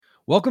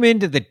Welcome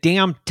into the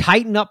damn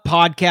Tighten Up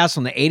podcast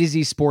on the A to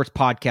Z Sports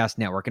Podcast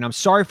Network. And I'm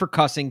sorry for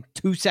cussing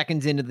 2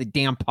 seconds into the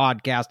damn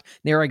podcast.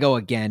 There I go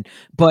again.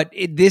 But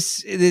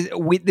this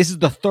is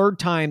the third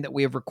time that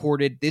we have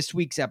recorded this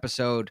week's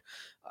episode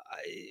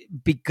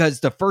because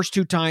the first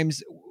two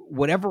times,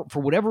 for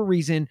whatever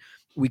reason,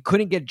 we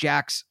couldn't get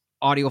Jack's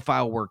audio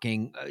file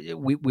working.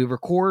 We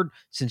record,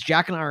 since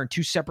Jack and I are in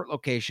two separate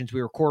locations, we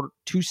record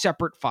two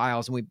separate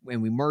files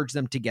and we merge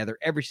them together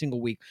every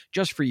single week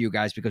just for you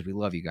guys, because we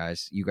love you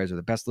guys. You guys are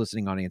the best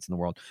listening audience in the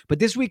world. But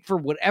this week, for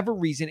whatever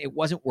reason, it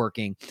wasn't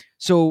working.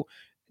 So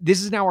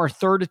this is now our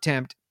third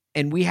attempt,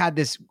 and we had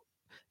this,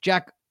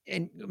 Jack,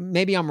 and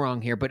maybe I'm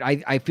wrong here, but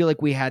I feel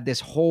like we had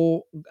this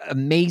whole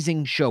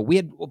amazing show. We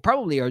had it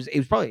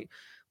was probably,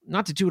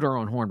 not to toot our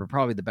own horn, but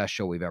probably the best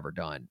show we've ever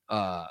done.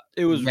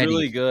 It was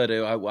really good.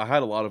 I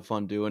had a lot of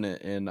fun doing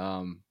it, and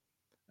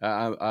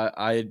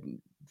I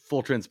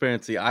full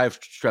transparency, I have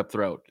strep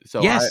throat,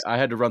 so yes. I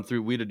had to run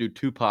through. We had to do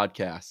two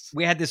podcasts.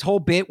 We had this whole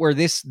bit where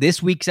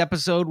this week's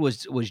episode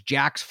was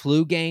Jack's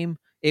flu game.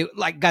 It,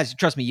 like, guys,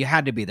 trust me, you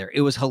had to be there.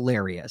 It was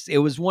hilarious. It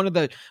was one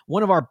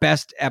of our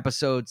best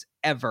episodes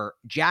ever.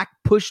 Jack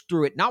pushed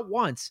through it not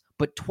once,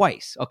 but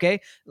twice. Okay.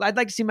 I'd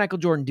like to see Michael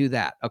Jordan do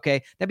that.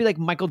 Okay. That'd be like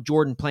Michael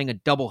Jordan playing a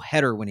double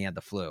header when he had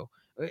the flu.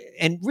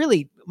 And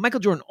really, Michael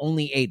Jordan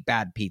only ate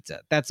bad pizza.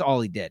 That's all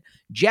he did.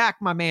 Jack,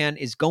 my man,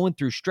 is going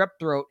through strep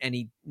throat, and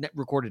he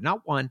recorded not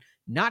one,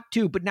 not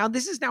two, but now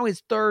this is now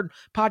his third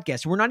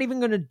podcast. We're not even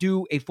going to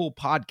do a full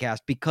podcast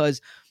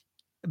because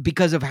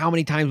of how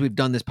many times we've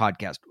done this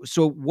podcast.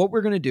 So what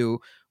we're going to do,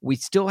 we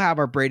still have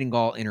our Braden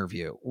Gall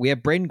interview. We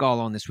have Braden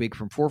Gall on this week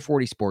from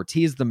 440 Sports.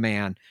 He is the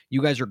man.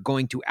 You guys are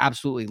going to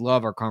absolutely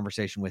love our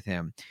conversation with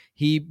him.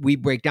 We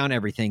break down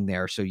everything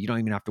there, so you don't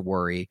even have to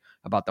worry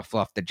about the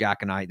fluff that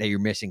you're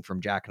missing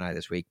from Jack and I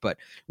this week. But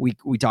we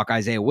talk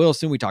Isaiah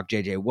Wilson, we talk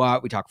JJ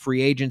Watt, we talk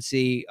free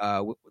agency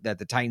that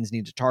the Titans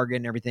need to target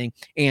and everything,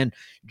 and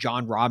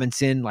John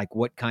Robinson, like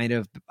what kind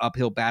of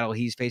uphill battle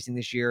he's facing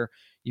this year.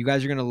 You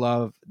guys are going to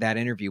love that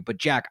interview. But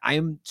Jack, I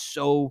am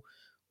so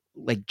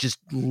just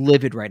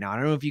livid right now. I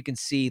don't know if you can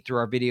see through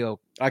our video.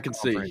 I can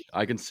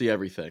see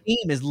everything.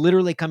 Team is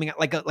literally coming out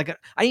like a I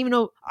didn't even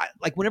know,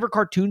 like whenever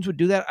cartoons would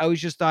do that, I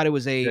always just thought it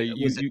was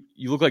you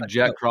look like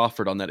Jack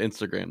Crawford on that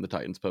Instagram the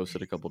Titans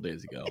posted a couple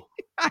days ago.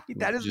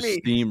 That is just me.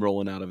 Steam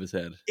rolling out of his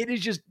head. It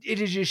is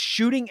just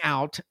shooting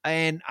out,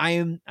 and I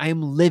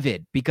am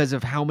livid because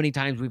of how many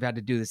times we've had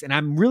to do this. And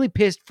I'm really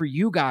pissed for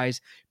you guys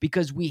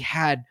because we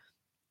had,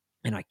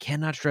 and I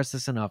cannot stress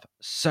this enough,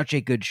 such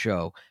a good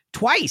show.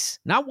 Twice,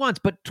 not once,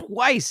 but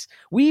twice.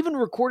 We even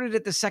recorded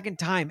it the second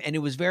time, and it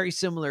was very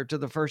similar to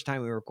the first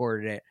time we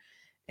recorded it.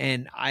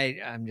 And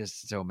I'm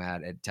just so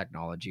mad at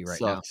technology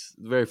right now. It's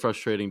a very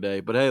frustrating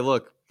day. But hey,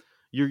 look,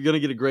 you're going to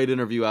get a great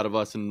interview out of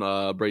us and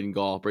Braden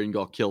Gall. Braden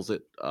Gall kills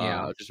it.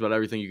 Just about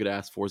everything you could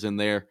ask for is in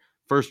there.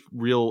 First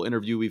real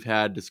interview we've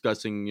had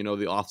discussing, the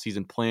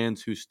offseason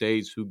plans, who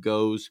stays, who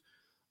goes.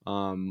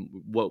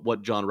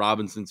 What John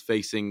Robinson's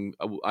facing,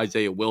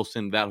 Isaiah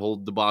Wilson, that whole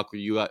debacle.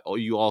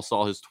 You all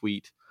saw his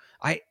tweet.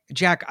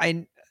 Jack,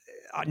 I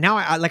kind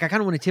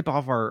of want to tip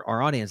off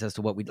our audience as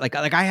to what we like.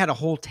 I had a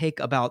whole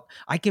take about,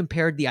 I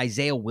compared the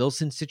Isaiah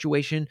Wilson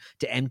situation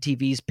to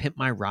MTV's Pimp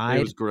My Ride.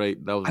 It was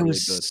great. That was I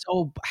was good.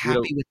 So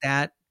happy with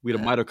that. We had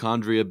a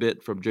mitochondria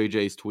bit from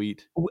JJ's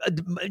tweet.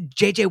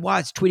 JJ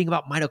Watt's tweeting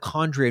about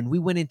mitochondria, and we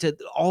went into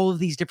all of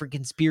these different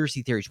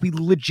conspiracy theories. We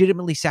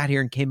legitimately sat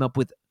here and came up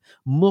with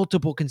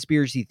multiple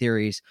conspiracy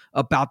theories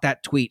about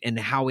that tweet and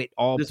how it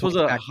all. This was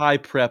a high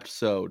prepped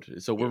sode,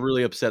 so we're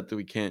really upset that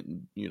we can't,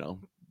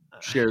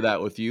 share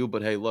that with you.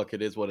 But hey, look,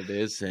 it is what it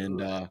is.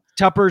 And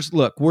Tuppers,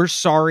 look, we're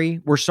sorry.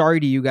 We're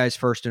sorry to you guys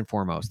first and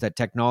foremost that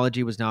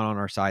technology was not on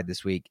our side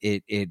this week.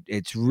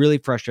 It's really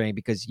frustrating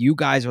because you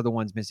guys are the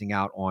ones missing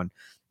out on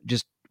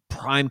just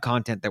prime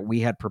content that we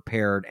had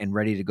prepared and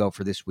ready to go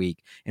for this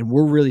week. And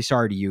we're really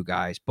sorry to you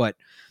guys, but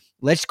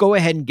let's go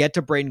ahead and get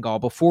to Braden Gall.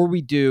 Before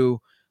we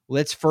do,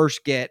 let's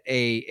first get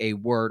a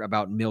word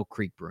about Mill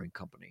Creek Brewing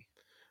Company.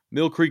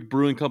 Mill Creek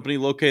Brewing Company,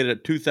 located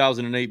at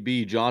 2008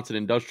 B Johnson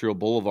Industrial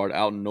Boulevard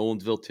out in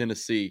Nolensville,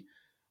 Tennessee.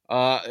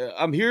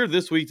 I'm here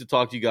this week to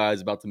talk to you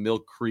guys about the Mill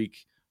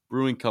Creek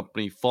Brewing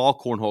Company Fall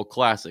Cornhole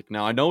Classic.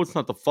 Now, I know it's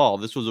not the fall.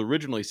 This was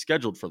originally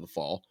scheduled for the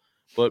fall,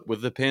 but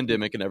with the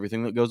pandemic and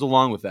everything that goes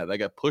along with that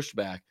got pushed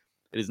back.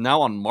 It is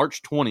now on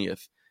March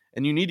 20th,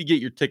 and you need to get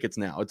your tickets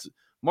now. It's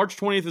March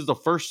 20th is the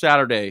first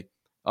Saturday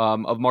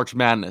of March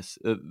Madness,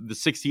 the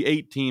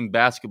 68-team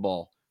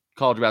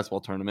college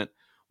basketball tournament.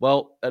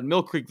 Well, at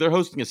Mill Creek, they're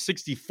hosting a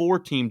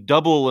 64-team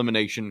double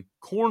elimination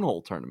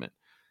cornhole tournament.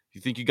 If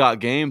you think you got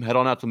game, head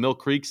on out to Mill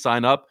Creek,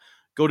 sign up,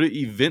 go to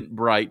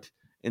Eventbrite,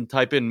 and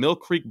type in Mill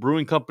Creek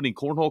Brewing Company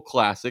Cornhole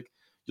Classic.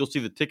 You'll see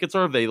the tickets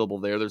are available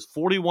there. There's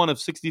 41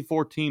 of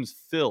 64 teams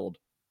filled,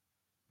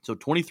 so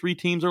 23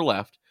 teams are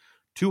left.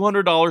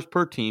 $200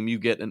 per team. You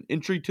get an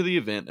entry to the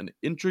event, an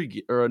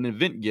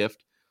event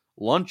gift,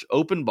 lunch,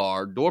 open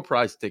bar, door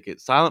prize ticket,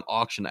 silent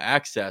auction,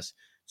 access.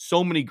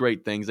 So many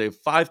great things. They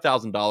have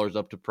 $5,000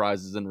 up to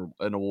prizes and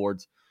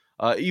awards.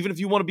 Even if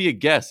you want to be a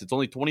guest, it's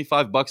only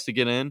 $25 to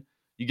get in.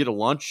 You get a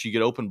lunch, you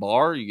get open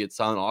bar, you get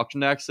silent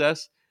auction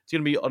access. It's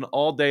going to be an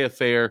all-day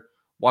affair,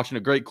 watching a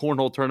great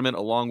cornhole tournament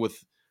along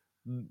with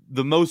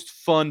the most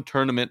fun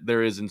tournament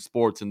there is in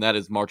sports, and that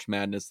is March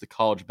Madness, the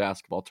college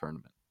basketball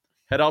tournament.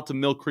 Head out to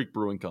Mill Creek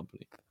Brewing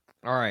Company.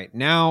 All right.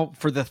 Now,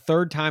 for the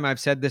third time I've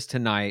said this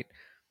tonight,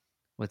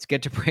 let's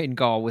get to Braden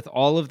Gall. With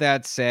all of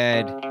that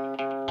said,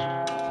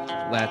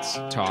 let's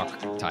talk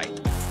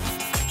Titans.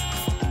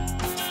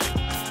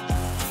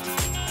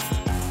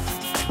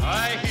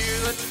 I hear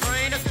the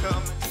train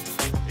a-comin',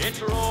 it's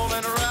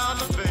rolling around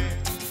the bend,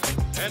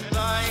 and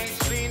I ain't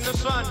seen the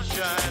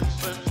sunshine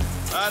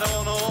since I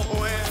don't know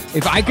when.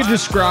 If I could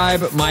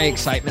describe my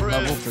excitement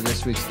level for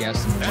this week's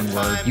guest in one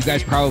word, you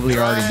guys probably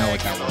already know what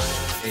that word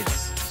is.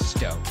 It's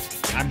stoked.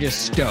 I'm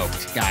just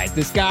stoked, guys.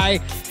 This guy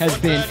has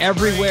been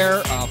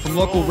everywhere, from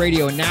local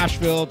radio in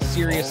Nashville to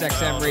Sirius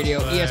XM radio,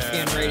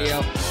 ESPN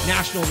radio,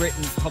 national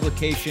written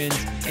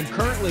publications, and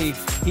currently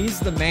he's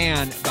the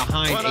man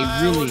behind a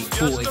really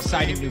cool,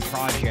 exciting new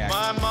project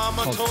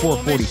called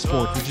 440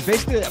 Sports, which is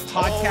basically a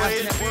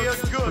podcast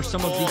network for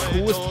some of the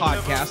coolest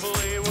podcasts,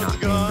 not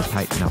named the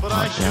Tighten Up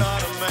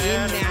Podcast,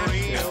 in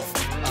Nashville.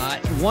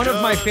 One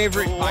of my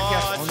favorite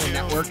podcasts on the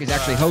network is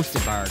actually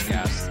hosted by our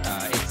guest.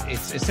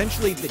 It's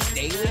essentially The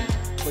Daily,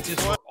 but just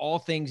for all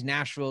things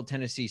Nashville,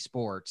 Tennessee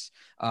sports.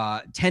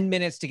 10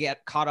 minutes to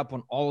get caught up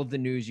on all of the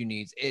news you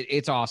need.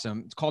 It's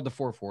awesome. It's called the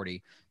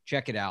 440.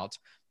 Check it out.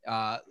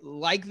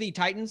 Like the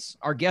Titans,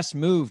 our guest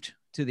moved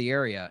to the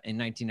area in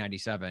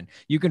 1997.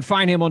 You can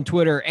find him on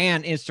Twitter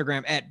and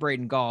Instagram at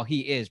Braden Gall.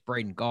 He is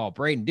Braden Gall.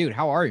 Braden, dude,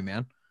 how are you,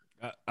 man?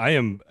 I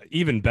am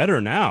even better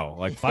now.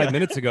 Like 5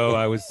 minutes ago,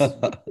 I was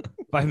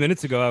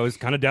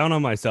kind of down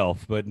on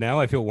myself, but now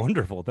I feel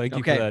wonderful. Thank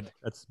you for that.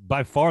 That's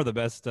by far the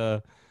best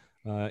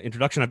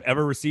introduction I've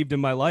ever received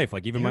in my life.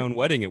 Like even my own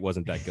wedding, it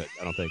wasn't that good,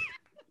 I don't think.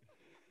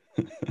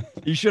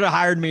 You should have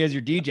hired me as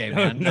your DJ,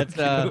 man. That's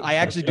I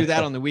actually do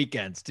that on the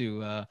weekends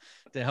to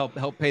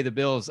help pay the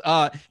bills.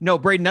 No,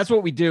 Braden, that's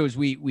what we do is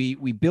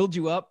we build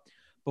you up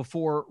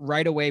before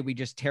right away we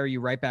just tear you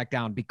right back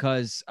down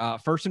because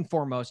first and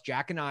foremost,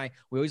 Jack and I,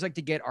 we always like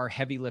to get our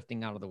heavy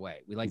lifting out of the way.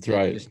 We like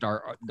to just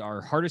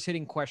our hardest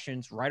hitting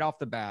questions right off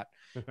the bat,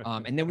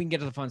 and then we can get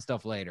to the fun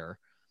stuff later.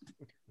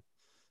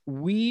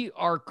 We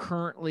are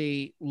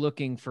currently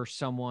looking for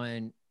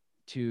someone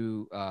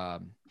to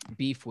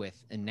beef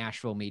with in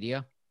Nashville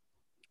media.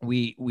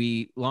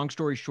 We long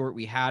story short,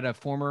 we had a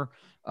former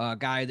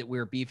guy that we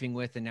were beefing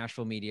with in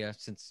Nashville media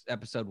since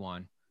episode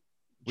 1.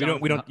 You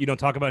don't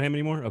talk about him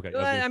anymore. Okay.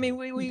 I mean,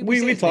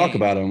 we talk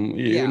about him.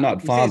 You're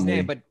not fondly,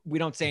 name, but we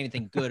don't say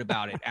anything good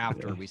about it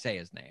after we say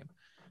his name.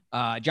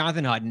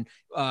 Jonathan Hutton.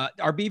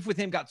 Our beef with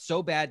him got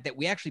so bad that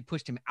we actually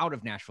pushed him out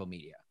of Nashville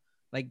media.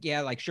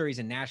 Sure, he's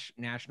in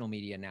national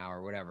media now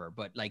or whatever,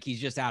 but like he's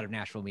just out of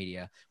Nashville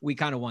media. We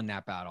kind of won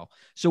that battle.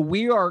 So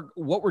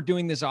what we're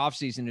doing this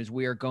offseason is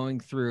we are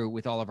going through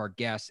with all of our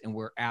guests and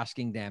we're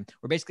asking them.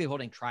 We're basically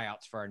holding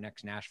tryouts for our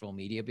next Nashville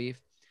media beef.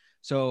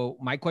 So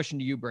my question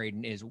to you,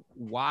 Braden, is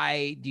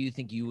why do you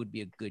think you would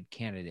be a good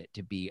candidate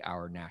to be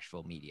our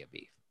Nashville media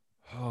beef?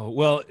 Oh,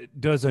 well,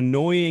 does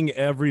annoying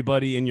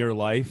everybody in your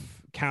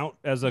life count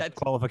as a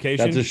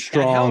qualification? That's a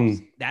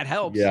strong. That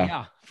helps.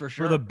 Yeah, for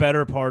sure. For the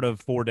better part of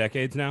 4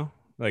 decades now.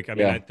 Like, I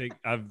mean, I think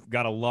I've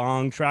got a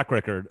long track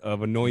record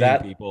of annoying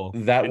people.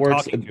 That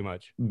works. Talking too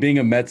much. Being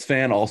a Mets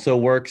fan also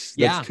works.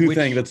 That's two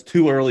things. That's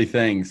 2 early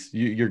things.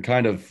 You've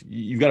got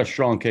a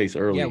strong case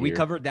early. Yeah, we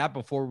covered that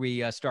before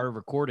we started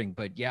recording.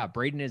 But yeah,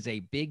 Braden is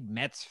a big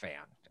Mets fan.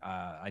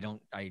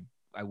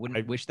 I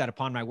wouldn't wish that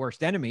upon my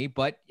worst enemy,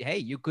 but hey,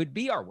 you could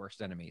be our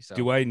worst enemy. So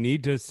do I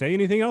need to say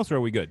anything else, or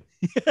are we good?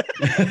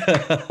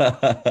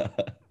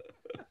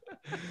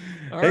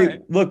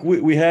 Look,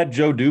 we had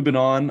Joe Dubin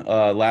on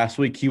last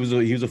week. He was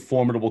a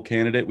formidable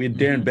candidate. We had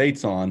Darren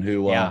Bates on,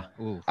 who I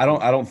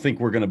don't think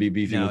we're going to be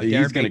beefing with.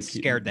 Darren Bates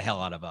scared the hell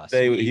out of us.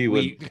 He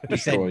would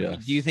destroy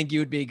us. Do you think you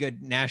would be a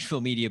good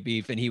Nashville media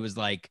beef? And he was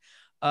like,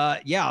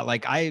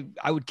 I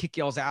would kick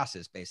y'all's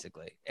asses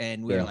basically.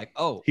 And we were like,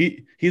 oh,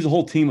 he's a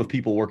whole team of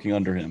people working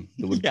under him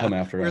that would come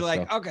after us. We're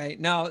like, okay,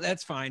 no,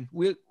 that's fine.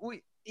 We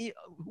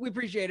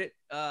appreciate it,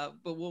 but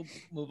we'll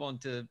move on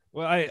to.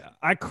 Well,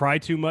 I cry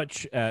too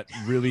much at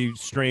really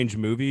strange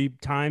movie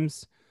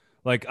times.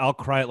 Like I'll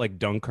cry at like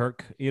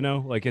Dunkirk,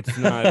 like it's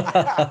not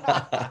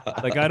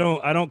like I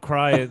don't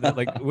cry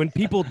like when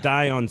people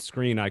die on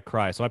screen. I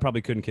cry, so I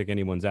probably couldn't kick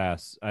anyone's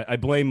ass. I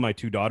blame my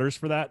 2 daughters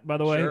for that, by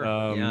the way. Sure.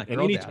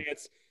 And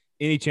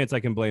any chance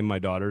I can blame my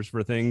daughters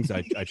for things,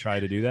 I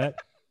try to do that.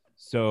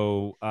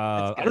 So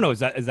I don't know. Is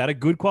that a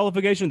good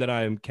qualification that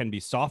I can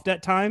be soft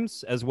at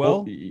times as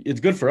well?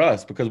 It's good for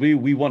us because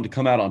we want to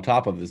come out on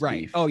top of this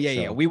beef. Oh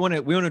yeah. We want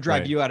to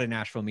drive you out of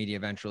Nashville media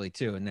eventually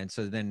too, and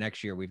then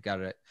next year we've got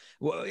to.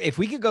 Well, if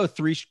we could go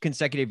 3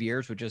 consecutive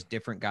years with just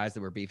different guys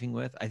that we're beefing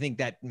with, I think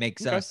that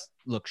makes us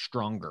look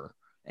stronger,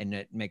 and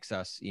it makes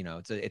us,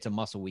 it's a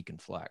muscle we can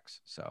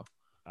flex. So.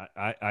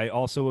 I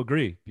also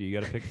agree. You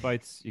got to pick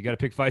fights. You got to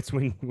pick fights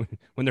when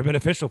they're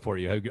beneficial for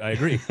you. I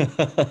agree.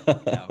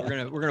 Yeah,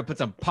 we're gonna put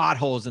some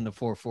potholes in the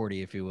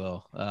 440, if you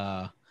will.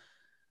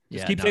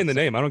 Just keep saying the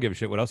name. I don't give a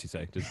shit what else you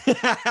say. Just...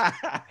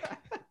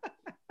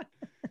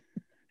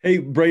 Hey,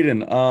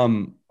 Braden,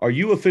 are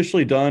you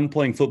officially done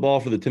playing football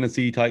for the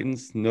Tennessee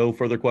Titans? No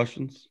further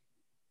questions?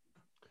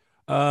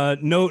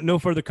 No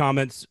further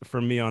comments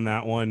from me on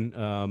that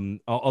one.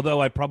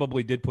 Although I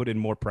probably did put in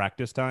more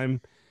practice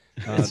time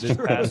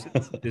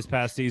this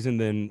past season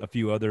than a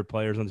few other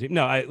players on the team.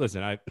 No, I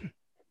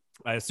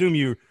assume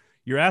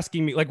you're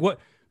asking me, like, what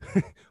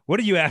what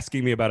are you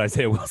asking me about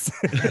Isaiah Wilson?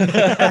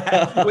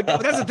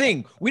 That's the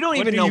thing. We don't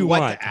even know what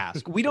to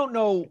ask. We don't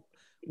know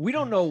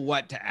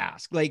what to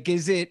ask. Like,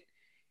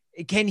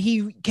 can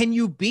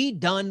you be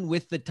done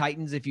with the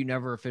Titans if you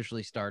never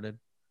officially started?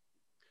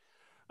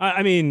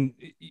 I mean,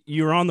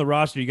 you're on the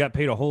roster. You got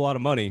paid a whole lot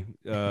of money.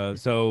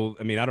 So,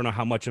 I mean, I don't know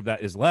how much of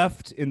that is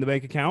left in the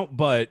bank account,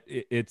 but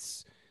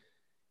it's,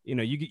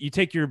 you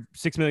take your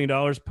 $6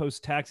 million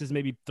post taxes,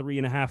 maybe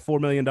 $3.5, $4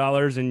 million,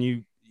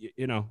 and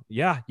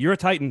you're a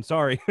Titan.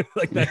 Sorry.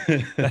 Like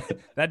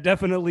that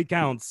definitely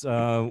counts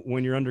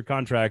when you're under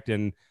contract.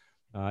 And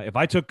if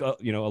I took,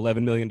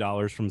 $11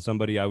 million from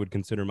somebody, I would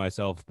consider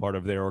myself part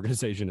of their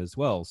organization as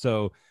well.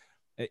 So,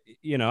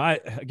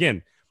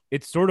 again,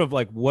 it's sort of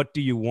like, what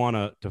do you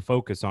want to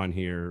focus on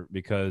here?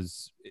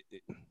 Because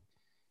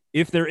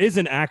if there is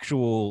an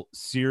actual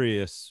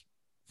serious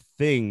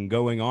thing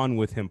going on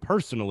with him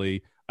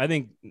personally, I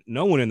think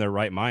no one in their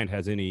right mind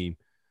has any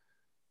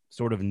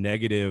sort of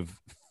negative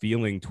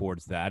feeling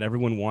towards that.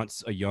 Everyone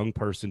wants a young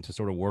person to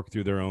sort of work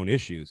through their own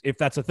issues, if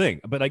that's a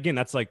thing. But again,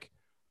 that's like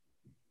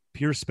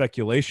pure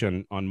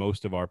speculation on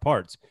most of our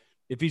parts.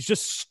 If he's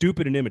just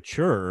stupid and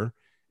immature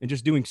and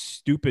just doing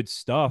stupid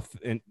stuff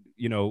and,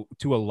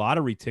 to a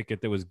lottery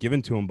ticket that was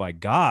given to him by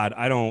God,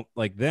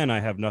 then I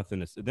have nothing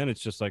to say. Then it's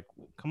just like,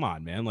 come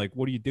on, man. Like,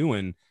 what are you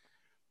doing?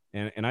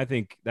 And I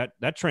think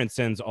that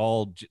transcends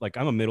all, like,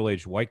 I'm a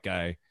middle-aged white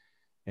guy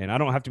and I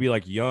don't have to be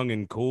like young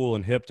and cool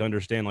and hip to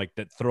understand like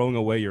that throwing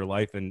away your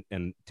life and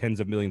tens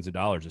of millions of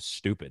dollars is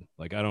stupid.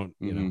 Like, I don't,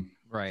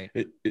 right.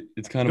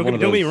 It's kind of one of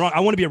those. Don't get me wrong.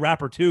 I want to be a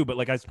rapper too, but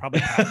like I was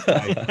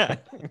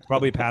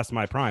probably past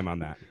my prime on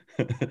that.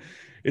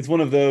 It's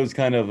one of those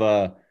kind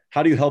of,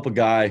 how do you help a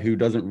guy who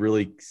doesn't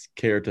really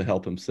care to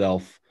help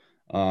himself?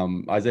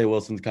 Isaiah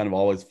Wilson's kind of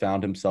always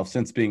found himself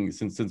since being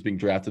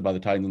drafted by the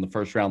Titans in the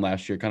first round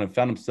last year, kind of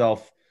found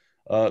himself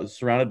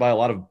surrounded by a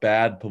lot of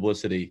bad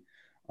publicity.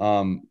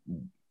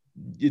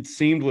 It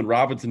seemed when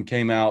Robinson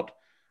came out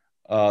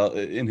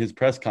in his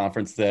press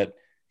conference that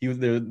he was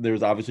there. There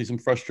was obviously some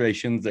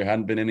frustrations. There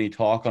hadn't been any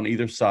talk on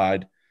either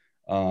side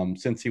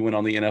since he went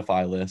on the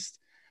NFI list.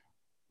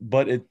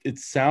 But it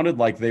sounded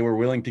like they were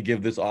willing to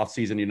give this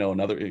offseason,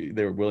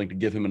 they were willing to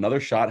give him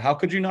another shot. How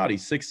could you not?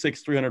 He's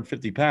 6'6",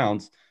 350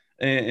 pounds,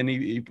 and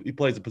he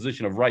plays a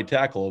position of right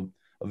tackle,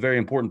 a very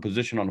important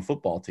position on a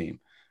football team.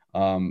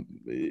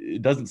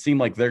 It doesn't seem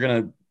like they're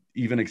going to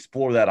even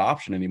explore that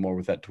option anymore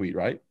with that tweet,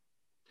 right?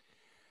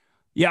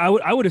 Yeah,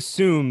 I would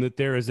assume that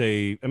there is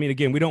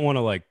again, we don't want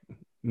to like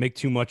make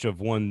too much of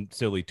one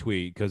silly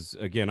tweet because,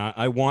 again,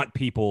 I want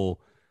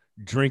people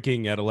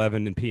drinking at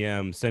 11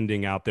 p.m.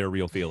 sending out their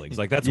real feelings.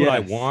 Like that's what I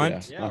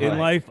want in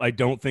life. I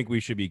don't think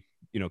we should be,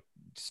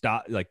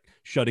 stop like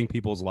shutting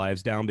people's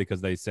lives down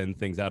because they send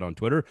things out on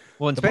Twitter.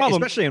 Well,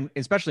 especially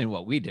in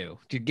what we do.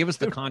 To give us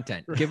the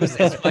content. Give us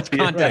as much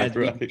content as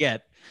we can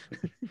get.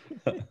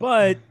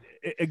 But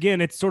again,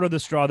 it's sort of the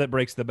straw that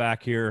breaks the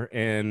back here.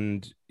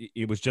 And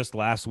it was just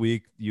last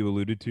week you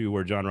alluded to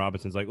where John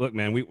Robinson's like, look,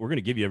 man, we're going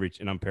to give you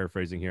and I'm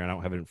paraphrasing here. I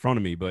don't have it in front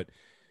of me, but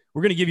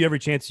we're going to give you every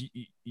chance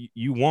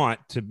you want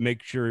to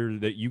make sure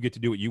that you get to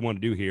do what you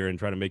want to do here and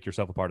try to make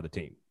yourself a part of the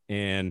team.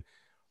 And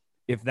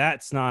if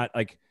that's not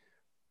like,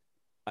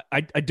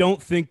 I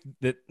don't think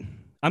that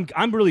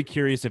I'm really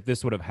curious if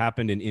this would have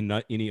happened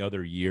in any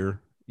other year,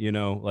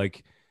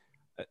 like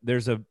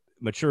there's a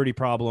maturity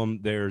problem.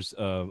 There's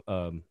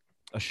a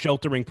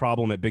sheltering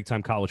problem at big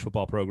time college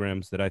football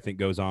programs that I think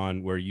goes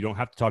on where you don't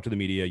have to talk to the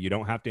media. You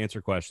don't have to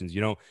answer questions.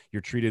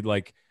 You're treated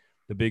like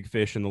the big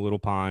fish in the little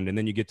pond. And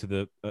then you get to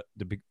the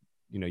big,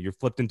 you're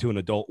flipped into an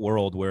adult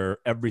world where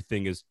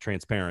everything is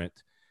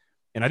transparent.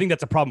 And I think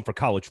that's a problem for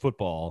college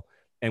football.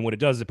 And what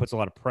it does is it puts a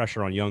lot of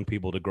pressure on young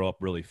people to grow up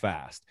really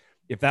fast.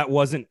 If that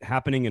wasn't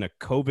happening in a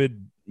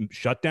COVID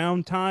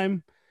shutdown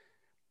time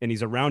and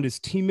he's around his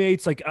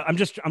teammates, like I'm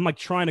like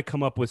trying to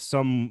come up with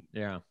some,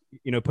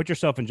 put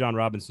yourself in John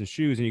Robinson's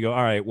shoes and you go,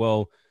 all right,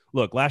 well,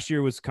 look, last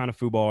year was kind of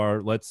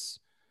FUBAR. Let's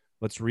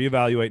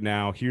reevaluate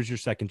now. Here's your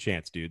second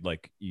chance, dude.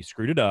 Like you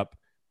screwed it up.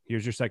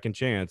 Here's your second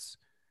chance.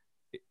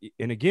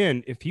 And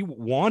again, if he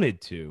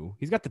wanted to,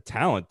 he's got the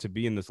talent to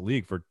be in this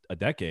league for a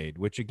decade,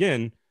 which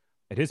again,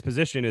 at his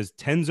position is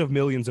tens of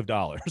millions of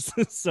dollars.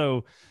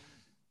 So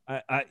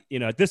I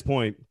at this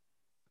point,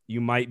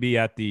 you might be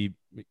at the,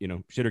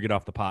 shit or get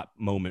off the pot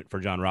moment for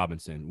John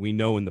Robinson. We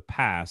know in the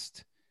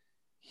past,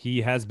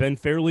 he has been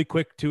fairly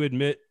quick to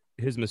admit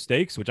his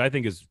mistakes, which I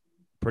think is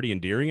pretty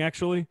endearing,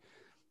 actually.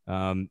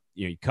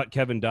 You cut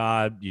Kevin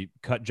Dodd, you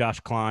cut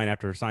Josh Klein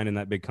after signing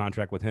that big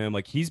contract with him.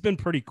 Like he's been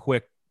pretty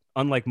quick,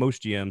 unlike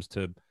most GMs,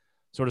 to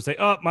sort of say,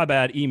 oh, my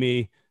bad,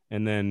 me,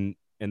 and then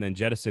and then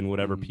jettison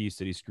whatever Mhm. piece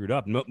that he screwed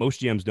up.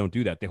 Most GMs don't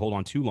do that. They hold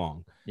on too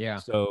long. Yeah.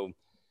 So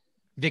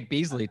Vic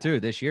Beasley too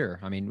this year.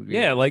 I mean,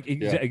 yeah, like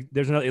Yeah.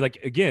 there's another, like,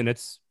 again,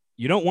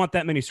 you don't want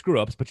that many screw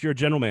ups, but you're a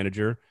general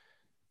manager.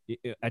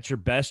 At your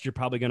best, you're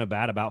probably going to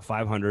bat about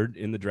 500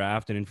 in the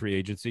draft and in free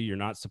agency. You're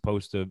not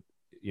supposed to,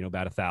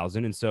 bat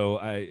 1,000. And so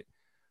I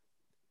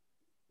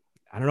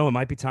don't know. It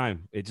might be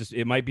time.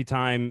 It might be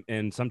time.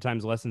 And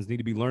sometimes lessons need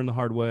to be learned the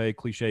hard way.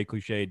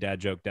 Cliche, dad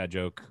joke.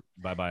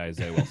 Bye,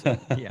 Isaiah Wilson.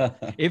 Yeah.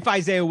 If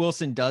Isaiah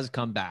Wilson does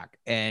come back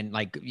and,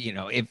 like,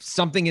 if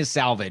something is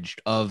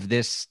salvaged of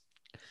this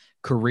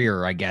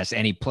career, I guess,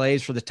 and he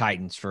plays for the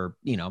Titans for,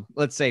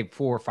 let's say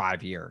 4 or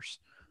 5 years,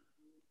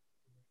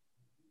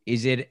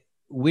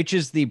 which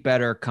is the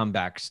better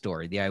comeback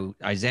story, the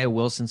Isaiah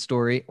Wilson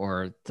story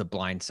or the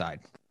Blind Side?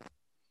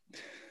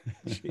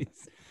 Jeez.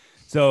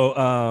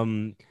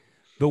 So,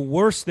 the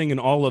worst thing in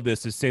all of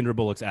this is Sandra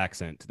Bullock's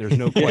accent. There's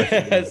no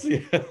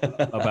question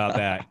about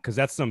that, because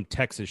that's some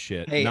Texas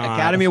shit. Hey,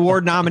 Academy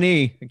Award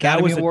nominee.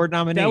 That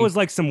was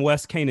like some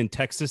West Canaan,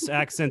 Texas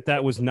accent.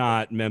 That was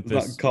not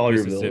Memphis, not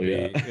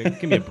Mississippi. Yeah.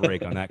 Give me a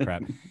break on that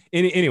crap.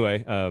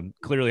 Anyway,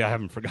 clearly I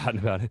haven't forgotten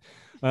about it.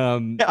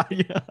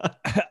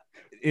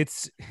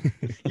 It's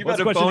you've had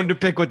a bone to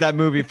pick with that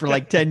movie for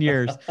like 10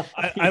 years.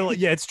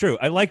 Yeah, it's true.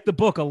 I like the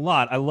book a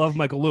lot. I love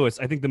Michael Lewis.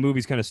 I think the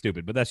movie's kind of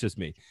stupid, but that's just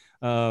me.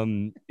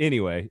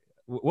 Anyway,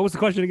 what was the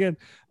question again?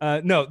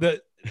 No,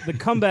 the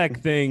comeback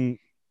thing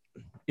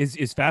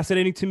is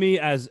fascinating to me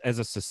as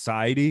a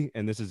society,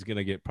 and this is going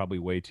to get probably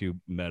way too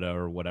meta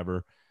or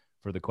whatever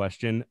for the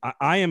question.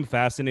 I am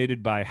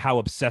fascinated by how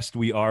obsessed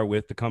we are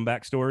with the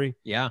comeback story.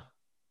 Yeah.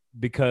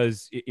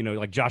 Because,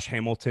 like Josh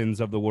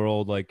Hamilton's of the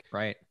world, like,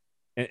 right.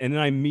 And then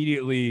I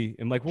immediately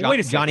am like, well,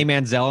 wait a second. Johnny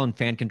Manziel and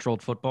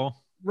fan-controlled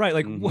football. Right.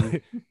 Like,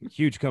 what,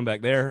 huge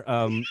comeback there.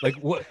 Like,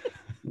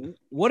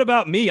 what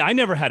about me? I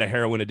never had a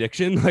heroin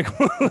addiction. Like,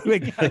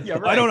 yeah,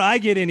 right. Why don't I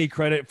get any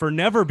credit for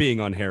never being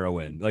on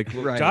heroin? Like,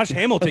 right. Josh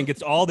Hamilton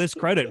gets all this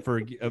credit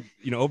for,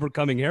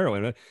 overcoming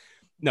heroin.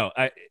 No,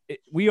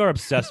 we are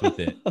obsessed with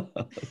it.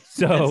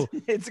 So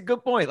it's a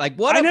good point. Like,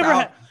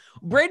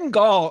 Braden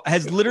Gall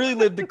has literally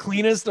lived the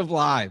cleanest of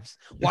lives.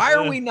 Why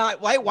are we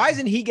not? Why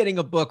isn't he getting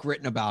a book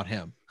written about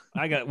him?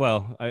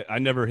 I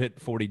never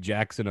hit 40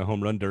 jacks in a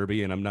home run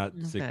derby, and I'm not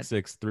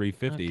 6'6",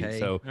 350. Okay.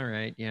 So all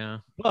right, yeah.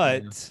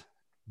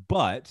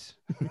 But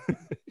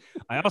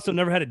I also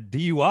never had a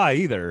DUI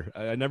either.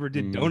 I never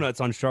did donuts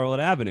on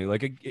Charlotte Avenue.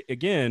 Like,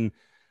 again,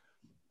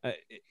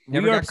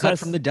 never got cut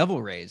from the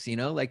Devil Rays.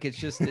 Like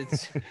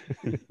it's.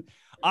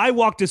 I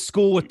walked to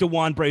school with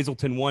DeJuan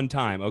Brazelton one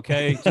time,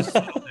 okay? Just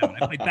I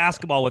played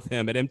basketball with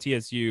him at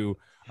MTSU,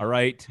 all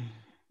right?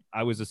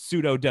 I was a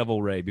pseudo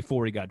Devil Ray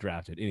before he got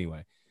drafted.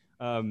 Anyway,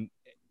 no,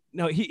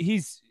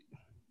 I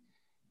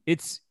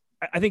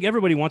think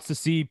everybody wants to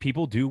see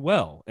people do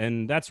well,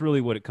 and that's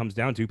really what it comes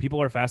down to. People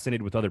are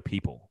fascinated with other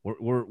people.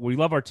 We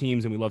love our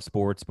teams and we love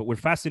sports, but we're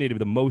fascinated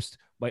the most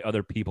by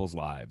other people's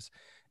lives.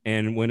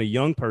 And when a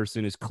young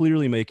person is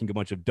clearly making a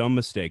bunch of dumb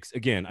mistakes,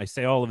 again, I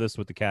say all of this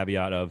with the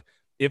caveat of,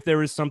 if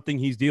there is something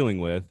he's dealing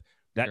with,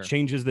 that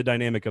changes the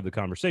dynamic of the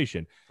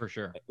conversation. For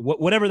sure.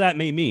 Whatever that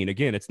may mean.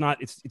 Again, it's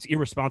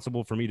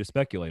irresponsible for me to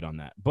speculate on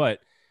that. But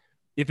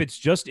if it's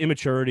just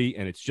immaturity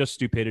and it's just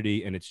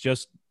stupidity and it's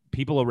just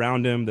people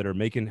around him that are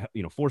making,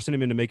 forcing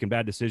him into making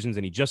bad decisions,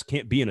 and he just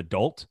can't be an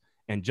adult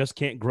and just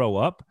can't grow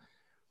up,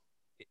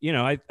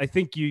 I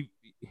think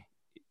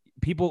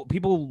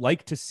people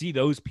like to see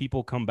those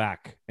people come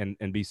back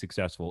and be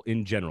successful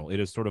in general.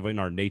 It is sort of in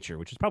our nature,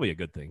 which is probably a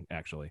good thing,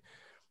 actually.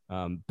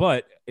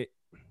 But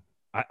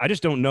I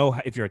just don't know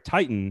if you're a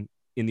Titan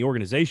in the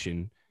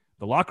organization,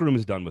 the locker room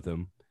is done with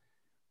him.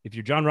 If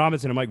you're John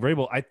Robinson and Mike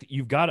Vrabel, I think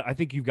you've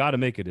got to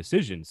make a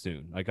decision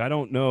soon. Like, I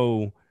don't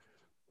know.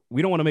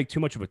 We don't want to make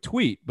too much of a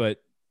tweet,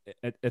 but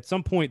at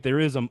some point there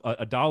is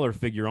a dollar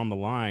figure on the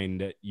line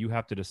that you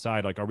have to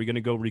decide, like, are we going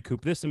to go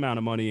recoup this amount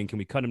of money, and can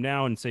we cut him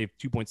now and save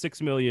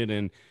 $2.6 million?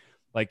 And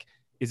like,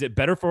 is it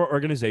better for our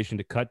organization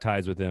to cut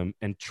ties with him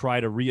and try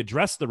to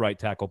readdress the right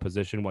tackle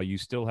position while you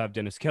still have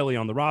Dennis Kelly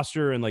on the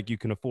roster and, like, you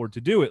can afford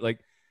to do it?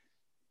 Like,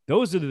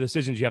 those are the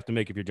decisions you have to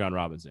make if you're John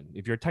Robinson.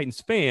 If you're a Titans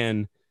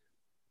fan,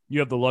 you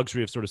have the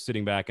luxury of sort of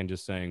sitting back and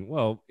just saying,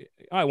 well,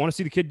 I want to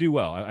see the kid do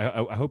well.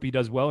 I hope he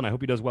does well, and I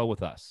hope he does well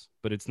with us.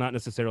 But it's not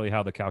necessarily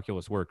how the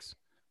calculus works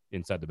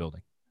inside the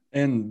building.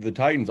 And the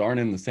Titans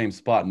aren't in the same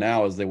spot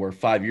now as they were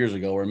 5 years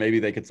ago, where maybe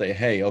they could say,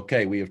 hey,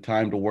 okay, we have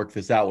time to work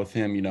this out with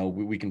him.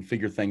 We can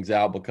figure things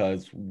out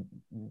because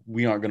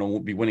we aren't going to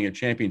be winning a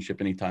championship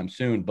anytime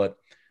soon. But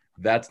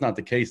that's not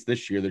the case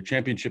this year. The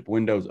championship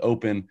window is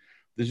open.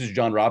 This is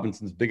John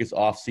Robinson's biggest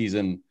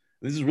offseason.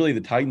 This is really the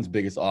Titans'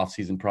 biggest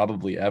offseason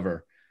probably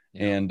ever.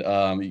 Yeah.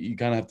 And you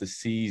kind of have to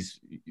seize,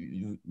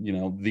 the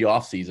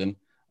offseason.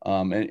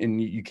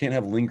 And you can't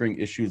have lingering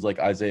issues like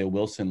Isaiah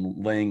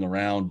Wilson laying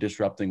around,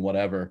 disrupting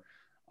whatever.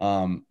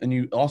 And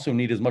you also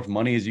need as much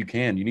money as you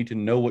can. You need to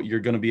know what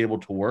you're going to be able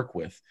to work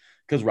with,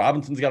 because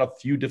Robinson's got a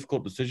few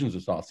difficult decisions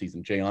this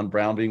offseason, Jayon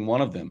Brown being one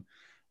of them,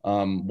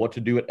 what to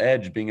do at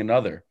edge being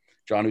another,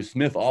 Jonnu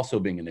Smith also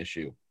being an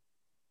issue.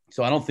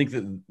 So I don't think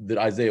that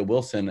Isaiah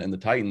Wilson and the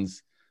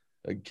Titans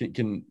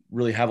can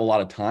really have a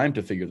lot of time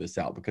to figure this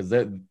out, because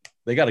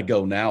they got to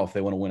go now if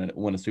they want to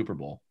win a Super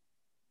Bowl.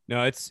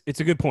 No, it's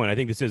a good point. I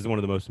think this is one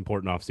of the most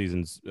important off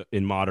seasons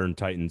in modern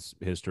Titans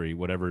history,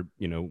 whatever,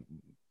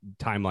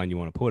 timeline you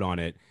want to put on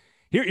it.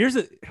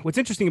 What's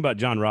interesting about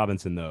John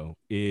Robinson, though,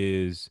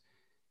 is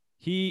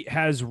he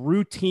has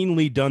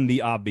routinely done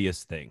the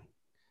obvious thing.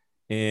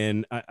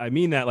 And I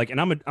mean that, and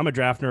I'm a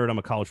draft nerd. I'm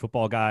a college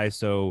football guy.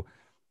 So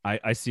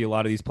I see a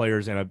lot of these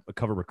players, and I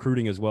cover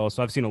recruiting as well.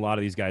 So I've seen a lot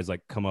of these guys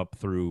come up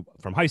through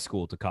from high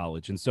school to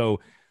college. And so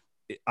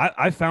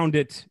I found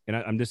it,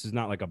 and this is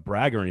not like a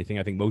brag or anything.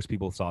 I think most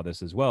people saw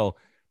this as well.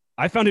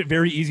 I found it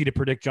very easy to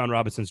predict John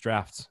Robinson's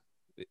drafts.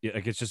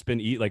 It's just been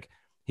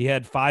he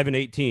had 5 and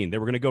 18. They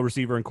were going to go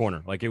receiver and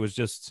corner. It was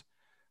just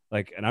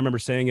and I remember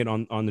saying it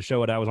on the show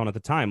that I was on at the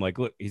time.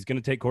 Look, he's going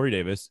to take Corey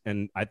Davis,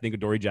 and I think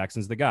Adoree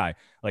Jackson's the guy.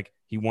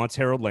 He wants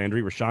Harold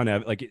Landry, Rashawn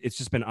Evans. It's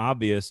just been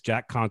obvious.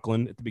 Jack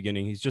Conklin at the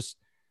beginning. He's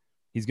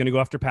going to go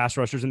after pass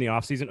rushers in the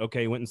offseason.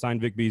 Okay, he went and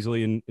signed Vic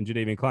Beasley and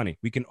Jadeveon Clowney.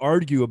 We can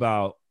argue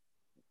about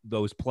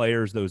those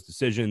players, those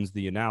decisions,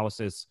 the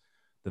analysis,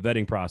 the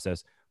vetting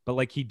process,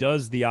 but he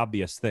does the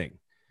obvious thing.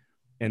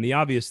 And the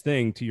obvious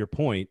thing, to your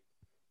point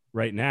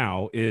right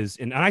now, is,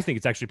 and I think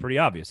it's actually pretty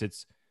obvious,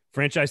 it's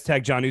franchise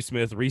tag Jonnu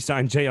Smith,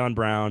 re-sign Jayon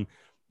Brown.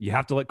 You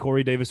have to let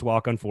Corey Davis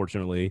walk,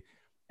 unfortunately.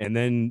 And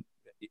then,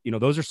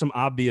 those are some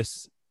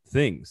obvious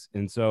things.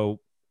 And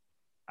so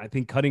I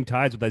think cutting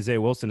ties with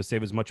Isaiah Wilson to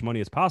save as much money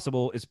as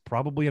possible is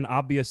probably an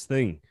obvious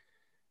thing.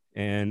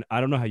 And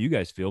I don't know how you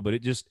guys feel, but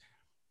it just,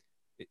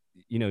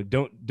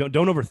 don't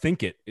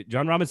overthink it.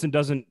 John Robinson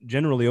doesn't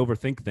generally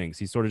overthink things.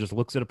 He sort of just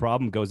looks at a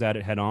problem, goes at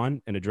it head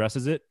on, and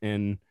addresses it.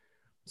 And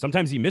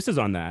sometimes he misses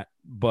on that,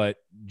 but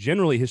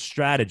generally his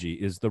strategy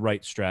is the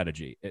right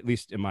strategy, at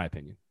least in my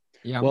opinion.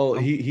 Yeah. Well,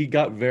 he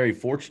got very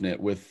fortunate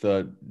with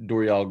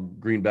Dorial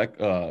Green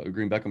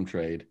Beckham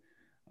trade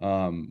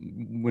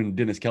when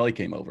Dennis Kelly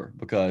came over,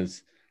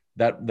 because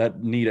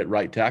that need at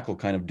right tackle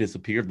kind of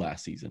disappeared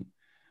last season.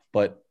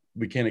 But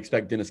we can't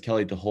expect Dennis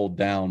Kelly to hold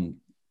down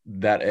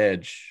that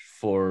edge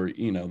for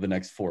the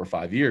next 4 or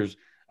 5 years.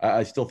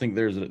 I still think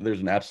there's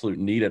an absolute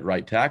need at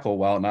right tackle,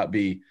 while it not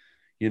be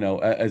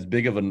as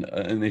big of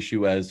an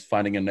issue as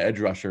finding an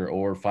edge rusher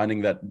or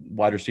finding that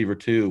wide receiver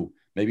 2.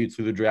 Maybe it's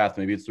through the draft,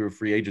 maybe it's through a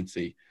free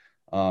agency.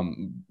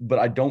 But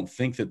I don't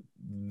think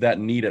that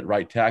need at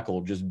right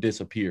tackle just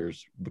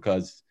disappears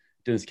because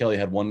Dennis Kelly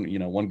had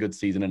one good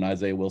season and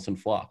Isaiah Wilson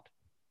flopped.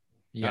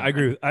 Yeah, I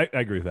agree. I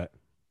agree with that.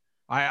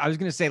 I was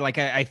going to say,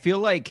 I feel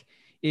like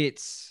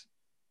it's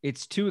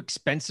too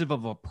expensive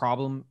of a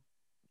problem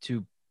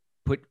to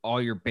put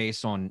all your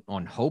base on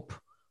hope.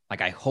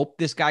 I hope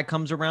this guy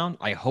comes around.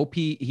 I hope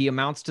he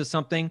amounts to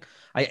something.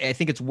 I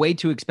think it's way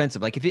too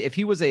expensive. If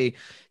he was a, a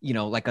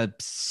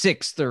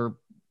 6th or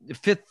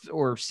 5th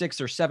or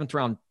 6th or 7th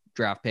round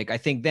draft pick, I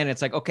think then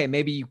it's okay,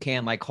 maybe you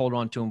can hold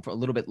on to him for a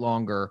little bit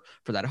longer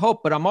for that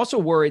hope. But I'm also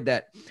worried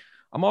that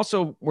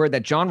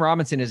John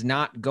Robinson is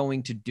not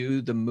going to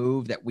do the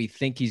move that we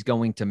think he's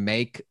going to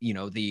make,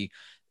 the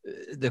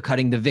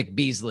cutting the Vic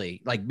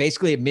Beasley,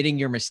 basically admitting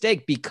your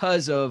mistake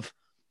because of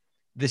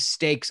the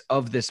stakes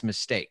of this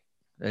mistake.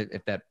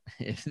 If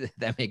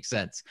that makes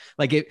sense.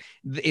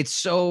 It's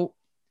so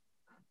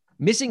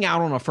missing out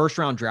on a 1st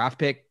round draft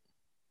pick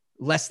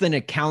less than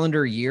a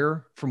calendar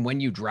year from when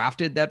you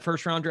drafted that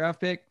 1st round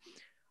draft pick.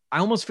 I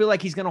almost feel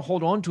like he's going to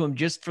hold on to him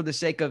just for the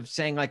sake of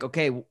saying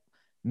okay,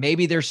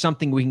 maybe there's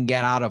something we can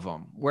get out of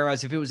him.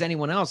 Whereas if it was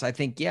anyone else, I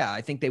think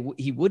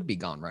he would be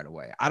gone right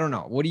away. I don't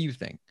know. What do you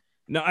think?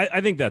 No,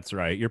 I think that's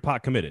right. You're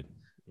pot committed.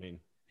 I mean,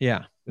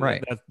 yeah,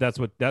 right. That's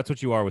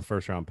what you are with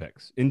 1st round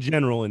picks in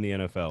general in the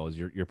NFL is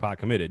you're pot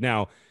committed.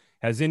 Now,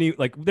 has any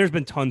there's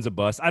been tons of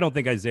busts. I don't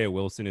think Isaiah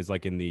Wilson is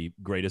in the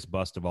greatest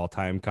bust of all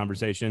time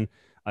conversation.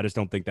 I just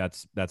don't think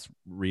that's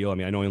real. I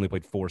mean, I know he only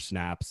played 4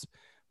 snaps,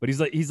 but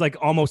he's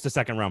almost a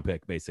 2nd round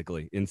pick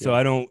basically. And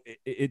so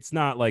it's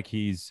not like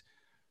he's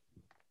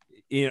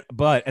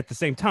but at the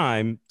same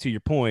time, to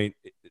your point,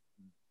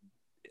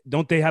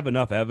 don't they have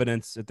enough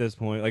evidence at this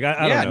point? I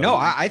don't know. No,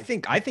 I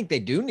think they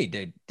do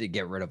need to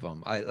get rid of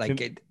him.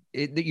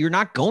 You're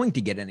not going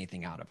to get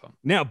anything out of him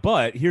now.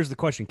 But here's the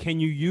question: can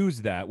you use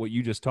what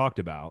you just talked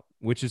about,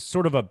 which is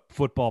sort of a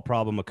football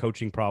problem, a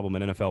coaching problem,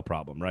 an NFL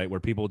problem, right? Where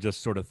people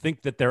just sort of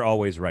think that they're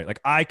always right.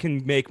 I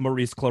can make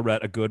Maurice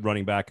Clarett a good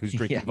running back who's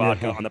drinking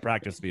vodka on the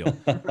practice field.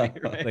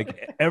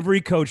 right.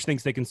 Every coach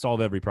thinks they can solve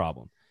every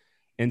problem,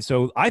 and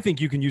so I think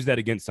you can use that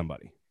against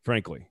somebody.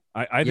 Frankly,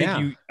 I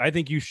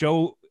think you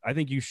show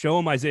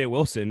him Isaiah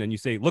Wilson and you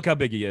say, look how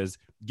big he is.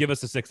 Give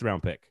us a 6th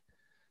round pick.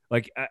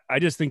 I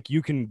just think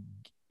you can,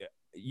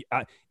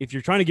 if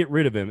you're trying to get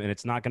rid of him and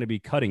it's not going to be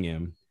cutting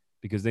him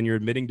because then you're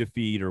admitting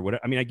defeat or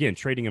whatever. I mean, again,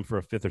 trading him for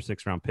a 5th or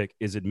 6th round pick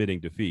is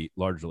admitting defeat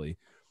largely,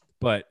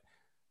 but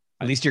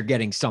at least you're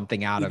getting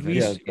something out of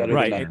it. Yeah,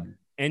 right.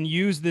 And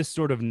use this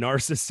sort of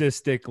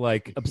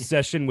narcissistic,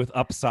 obsession with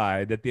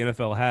upside that the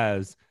NFL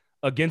has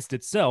against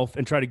itself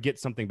and try to get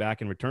something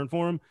back in return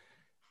for him.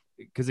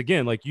 Because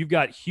again, you've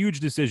got huge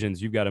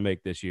decisions you've got to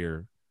make this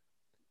year.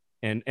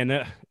 And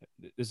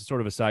this is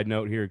sort of a side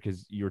note here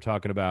because you were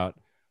talking about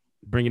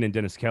bringing in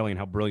Dennis Kelly and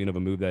how brilliant of a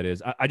move that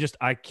is. I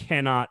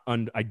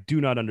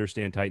do not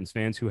understand Titans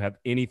fans who have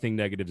anything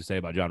negative to say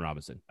about John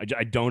Robinson.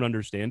 I don't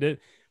understand it.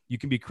 You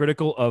can be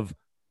critical of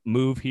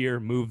move here,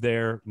 move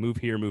there, move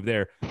here, move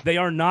there. They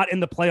are not in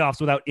the playoffs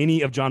without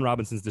any of John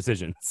Robinson's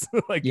decisions.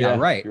 Like, Yeah,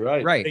 right.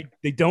 You're right.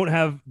 They don't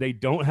have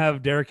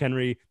Derrick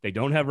Henry. They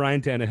don't have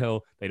Ryan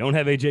Tannehill. They don't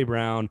have AJ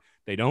Brown.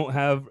 They don't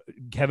have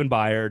Kevin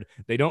Byard.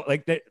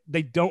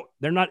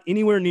 They're not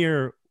anywhere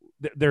near.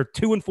 They're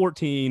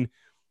 2-14.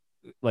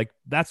 Like,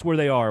 that's where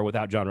they are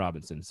without John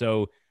Robinson.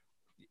 So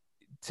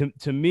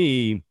to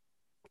me,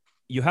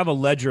 you have a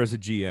ledger as a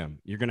GM.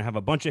 You're going to have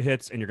a bunch of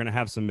hits and you're going to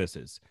have some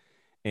misses.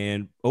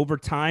 And over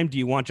time, do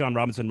you want John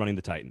Robinson running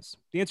the Titans?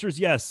 The answer is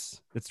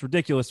yes. It's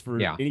ridiculous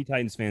for any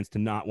Titans fans to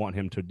not want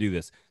him to do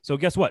this. So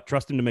guess what?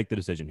 Trust him to make the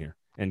decision here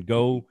and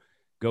go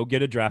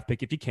get a draft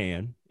pick if you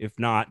can. If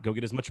not, go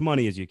get as much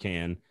money as you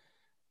can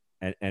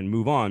and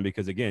move on,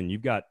 because again,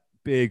 you've got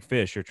big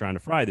fish you're trying to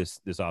fry this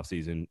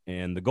offseason.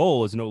 And the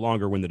goal is no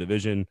longer win the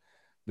division.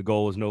 The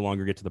goal is no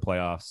longer get to the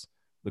playoffs.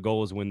 The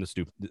goal is win the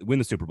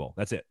Super Bowl.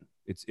 That's it.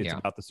 It's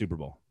about the Super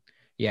Bowl.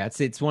 Yeah,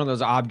 it's one of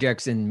those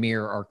objects in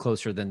mirror are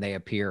closer than they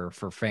appear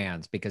for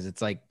fans, because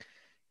it's like,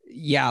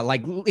 yeah,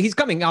 like he's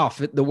coming off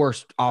the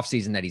worst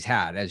offseason that he's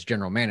had as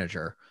general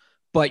manager.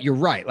 But you're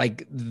right.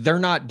 Like, they're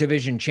not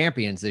division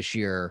champions this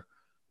year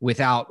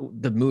without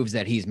the moves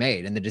that he's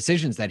made and the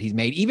decisions that he's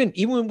made,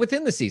 even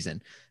within the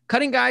season,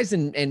 cutting guys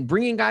and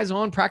bringing guys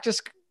on,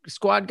 practice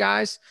squad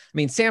guys. I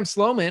mean, Sam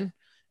Sloman,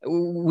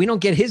 we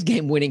don't get his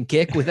game winning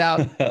kick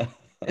without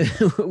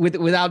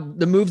without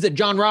the moves that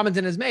John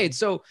Robinson has made.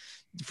 So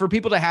for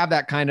people to have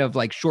that kind of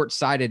like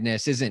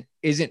short-sightedness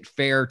isn't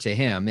fair to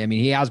him. I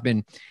mean, he has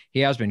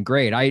been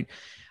great.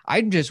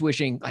 I'm just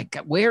wishing, like,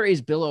 where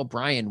is Bill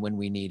O'Brien when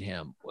we need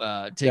him?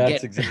 That's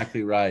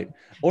exactly right.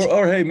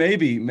 Or hey,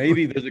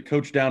 maybe there's a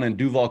coach down in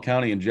Duval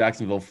County in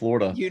Jacksonville,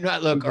 Florida.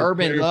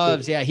 Urban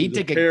loves. Yeah, he'd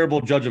take a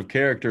terrible judge of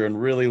character and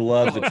really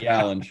loves the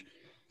challenge.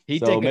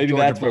 He'd take a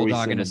Georgia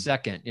Bulldog in a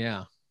second.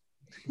 Yeah.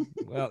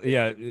 Well,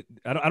 yeah,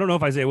 I don't know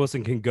if Isaiah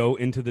Wilson can go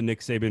into the Nick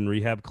Saban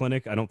rehab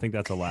clinic. I don't think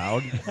that's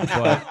allowed.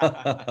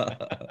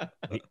 But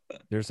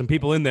there's some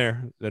people in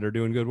there that are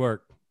doing good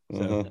work.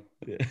 So.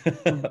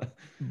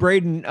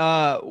 Braden,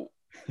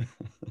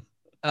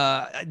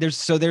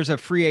 there's a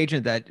free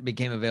agent that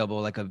became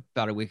available like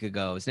about a week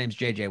ago. His name's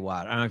JJ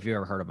Watt. I don't know if you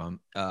ever heard of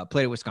him.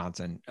 Played at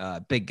Wisconsin.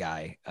 Big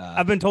guy.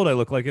 I've been told I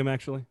look like him,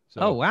 actually.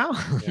 So. Oh wow,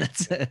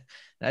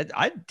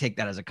 I'd take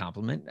that as a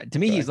compliment. To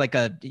me, he's like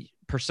a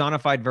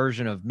personified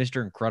version of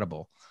Mr.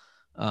 Incredible.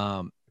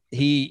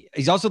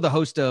 He's also the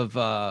host of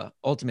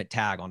Ultimate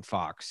Tag on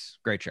Fox.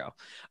 Great show.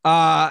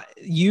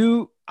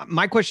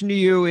 My question to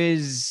you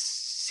is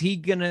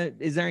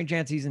there any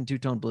chance he's in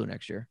two-tone blue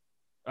next year?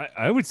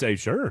 I would say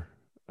sure.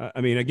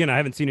 I mean, again, I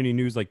haven't seen any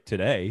news like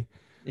today,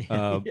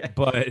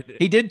 but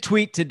he did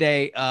tweet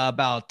today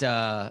about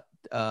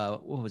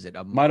what was it?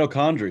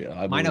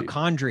 Mitochondria.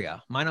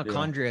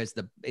 Mitochondria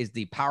is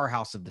the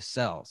powerhouse of the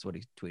cell. That's what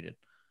he tweeted.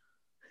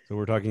 So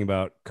we're talking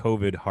about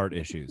COVID heart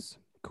issues.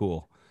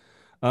 Cool.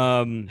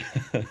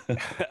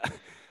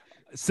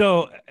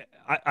 So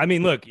I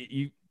mean, look,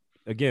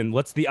 again,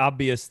 what's the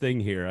obvious thing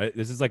here?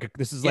 This is like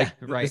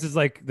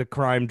the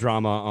crime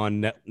drama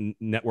on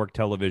network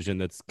television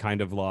that's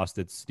kind of lost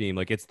its steam.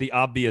 Like, it's the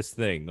obvious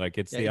thing. Like,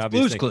 it's the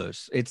obvious Blue's thing.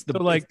 Clues. It's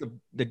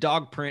the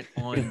dog print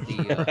on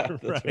the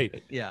right.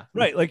 Right. Yeah.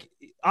 Right. Like,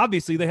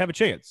 obviously they have a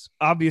chance.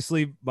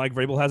 Obviously Mike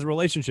Vrabel has a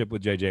relationship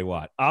with JJ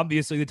Watt.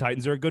 Obviously the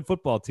Titans are a good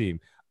football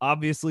team.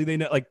 Obviously they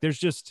know, like, there's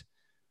just,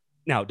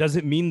 now, does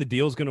it mean the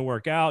deal's going to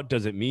work out?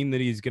 Does it mean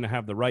that he's going to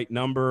have the right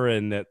number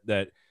and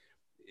that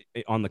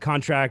on the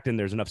contract and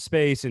there's enough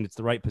space and it's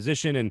the right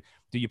position? And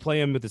do you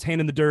play him with his hand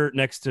in the dirt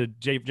next to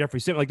Jeffrey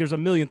Simmons? Like, there's a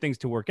million things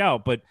to work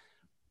out, but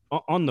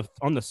on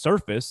the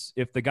surface,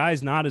 if the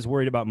guy's not as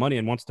worried about money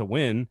and wants to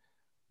win,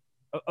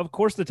 of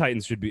course the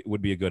Titans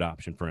would be a good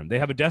option for him. They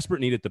have a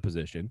desperate need at the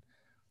position.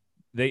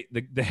 The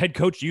head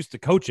coach used to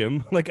coach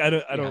him. Like, I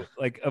don't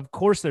like, of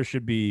course there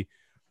should be.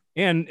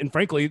 And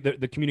frankly,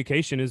 the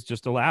communication is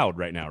just allowed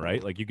right now,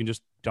 right? Like, you can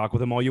just talk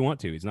with him all you want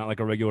to. He's not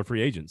like a regular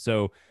free agent.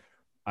 So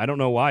I don't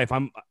know why, if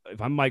I'm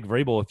Mike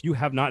Vrabel, if you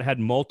have not had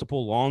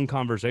multiple long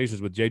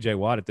conversations with JJ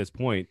Watt at this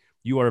point,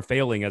 you are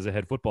failing as a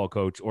head football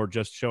coach, or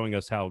just showing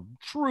us how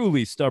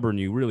truly stubborn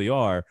you really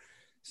are.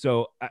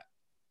 So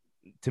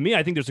to me,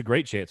 I think there's a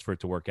great chance for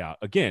it to work out.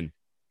 Again,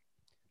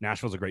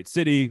 Nashville's a great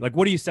city. Like,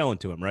 what are you selling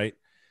to him, right?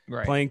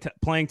 Right.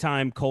 Playing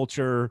time,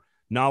 culture,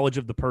 knowledge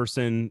of the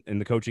person and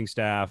the coaching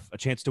staff, a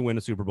chance to win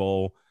a Super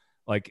Bowl.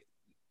 Like,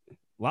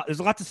 there's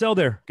a lot to sell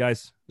there,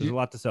 guys. There's a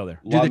lot to sell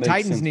there. Do the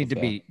Titans need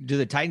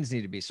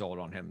to be sold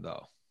on him,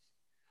 though?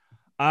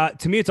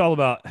 To me, it's all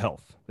about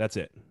health. That's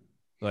it.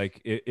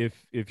 Like,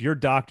 if your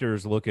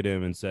doctors look at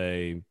him and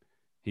say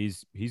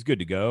he's good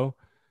to go,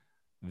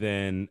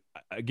 then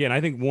again, I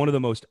think one of the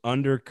most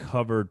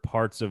undercovered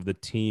parts of the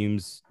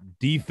team's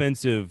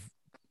defensive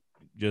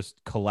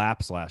just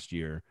collapse last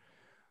year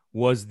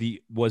was the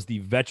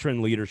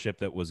veteran leadership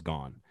that was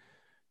gone.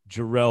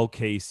 Jarrell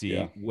Casey,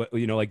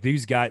 Yeah. like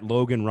these guys,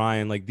 Logan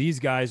Ryan, like these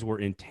guys were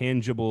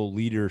intangible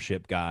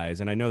leadership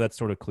guys. And I know that's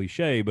sort of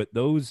cliche, but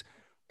those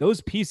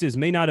pieces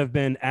may not have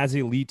been as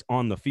elite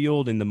on the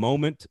field in the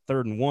moment.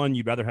 3rd and 1,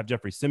 you'd rather have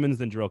Jeffrey Simmons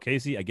than Jarrell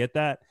Casey. I get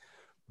that.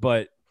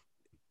 But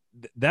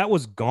that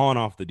was gone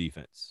off the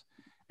defense.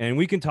 And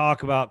we can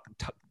talk about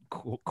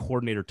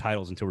coordinator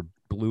titles until we're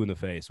blue in the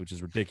face, which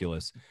is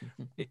ridiculous.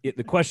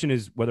 The question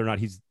is whether or not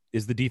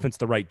is the defense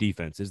the right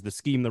defense? Is the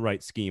scheme the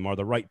right scheme? Are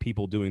the right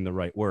people doing the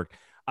right work?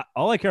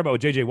 All I care about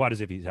with JJ Watt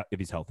is if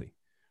he's healthy.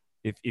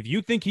 If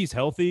you think he's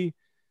healthy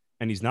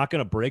and he's not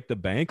going to break the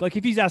bank, like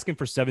if he's asking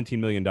for $17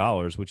 million,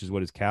 which is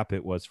what his cap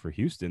hit was for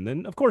Houston,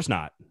 then of course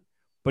not.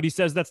 But he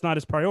says that's not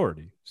his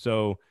priority.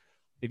 So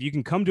if you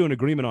can come to an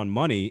agreement on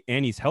money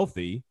and he's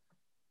healthy,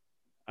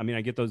 I mean,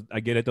 I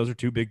get it. Those are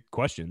two big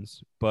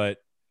questions. But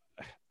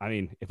I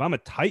mean, if I'm a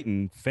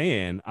Titan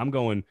fan, I'm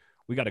going,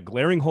 we got a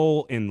glaring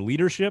hole in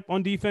leadership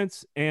on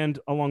defense and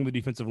along the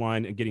defensive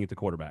line and getting at the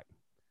quarterback.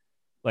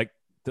 Like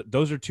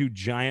those are two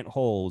giant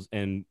holes.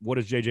 And what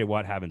does JJ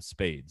Watt have in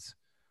spades?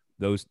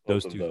 Those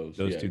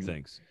two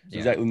things.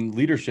 Exactly. And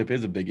leadership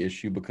is a big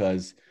issue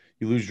because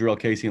you lose Jarrell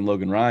Casey and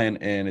Logan Ryan,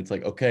 and it's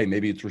like, okay,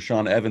 maybe it's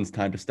Rashaan Evans'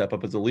 time to step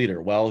up as a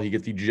leader. Well, he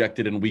gets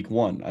ejected in week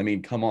 1. I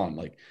mean, come on.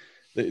 Like,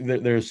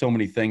 there are so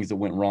many things that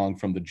went wrong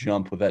from the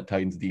jump with that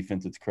Titans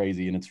defense. It's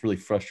crazy, and it's really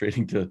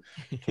frustrating to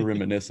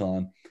reminisce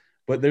on.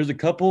 But there's a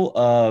couple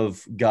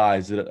of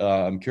guys that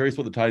I'm curious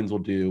what the Titans will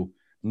do.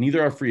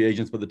 Neither are free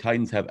agents, but the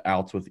Titans have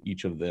outs with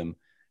each of them.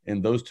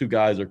 And those two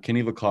guys are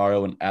Kenny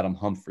Vaccaro and Adam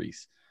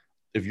Humphries.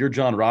 If you're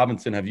John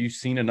Robinson, have you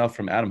seen enough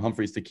from Adam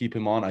Humphries to keep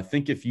him on? I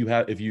think if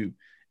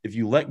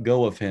you let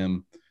go of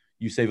him,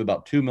 you save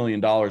about $2 million.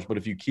 But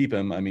if you keep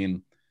him, I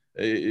mean,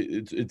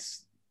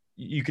 it's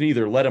you can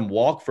either let him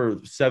walk for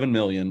 $7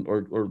 million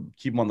or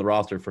keep him on the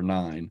roster for $9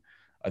 million.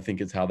 I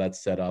think is how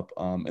that's set up.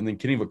 And then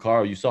Kenny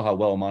Vaccaro, you saw how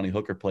well Amani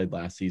Hooker played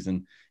last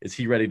season. Is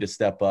he ready to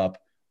step up?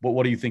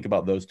 What do you think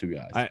about those two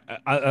guys?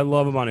 I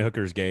love Amani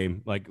Hooker's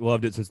game. Like,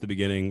 loved it since the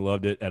beginning.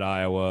 Loved it at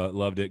Iowa.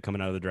 Loved it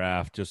coming out of the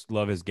draft. Just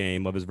love his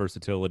game. Love his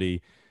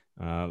versatility.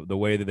 The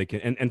way that they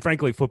can, and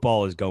frankly,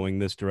 football is going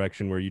this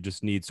direction where you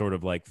just need sort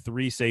of like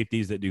 3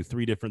 safeties that do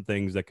 3 different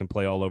things that can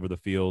play all over the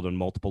field and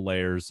multiple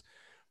layers,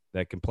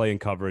 that can play in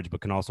coverage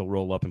but can also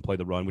roll up and play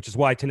the run, which is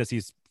why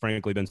Tennessee's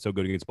frankly been so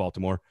good against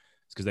Baltimore.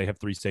 It's because they have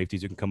 3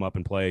 safeties who can come up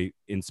and play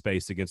in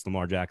space against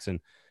Lamar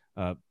Jackson.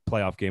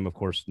 Playoff game, of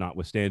course,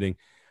 notwithstanding.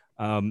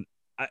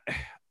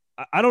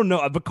 I don't know.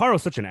 Vaccaro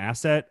is such an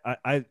asset.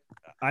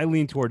 I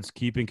lean towards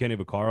keeping Kenny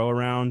Vaccaro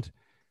around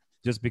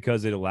just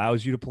because it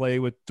allows you to play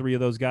with 3 of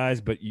those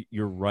guys. But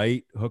you're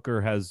right.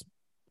 Hooker has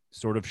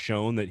sort of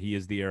shown that he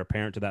is the heir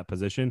apparent to that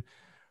position.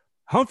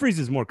 Humphries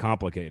is more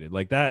complicated.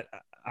 Like that,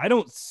 I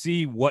don't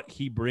see what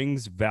he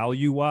brings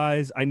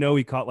value-wise. I know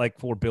he caught like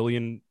 $4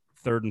 billion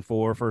 3rd and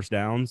 4 first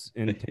downs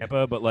in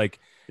Tampa, but like,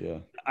 yeah,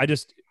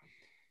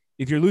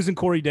 if you're losing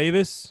Corey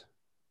Davis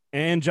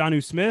and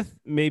Jonnu Smith,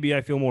 maybe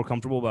I feel more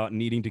comfortable about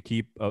needing to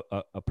keep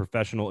a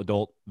professional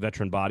adult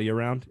veteran body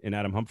around in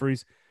Adam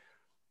Humphries.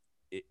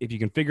 If you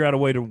can figure out a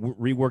way to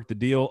rework the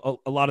deal,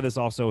 a lot of this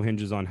also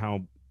hinges on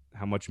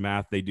how much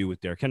math they do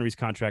with Derrick Henry's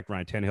contract,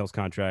 Ryan Tannehill's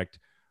contract,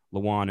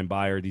 Lawan and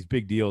Bayer, these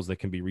big deals that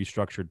can be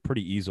restructured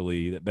pretty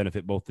easily that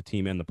benefit both the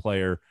team and the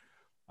player,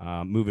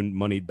 moving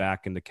money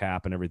back in the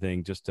cap and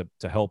everything just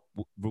to help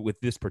with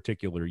this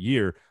particular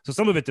year. So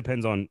some of it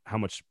depends on how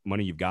much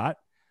money you've got.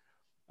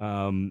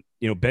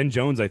 Ben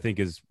Jones, I think,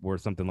 is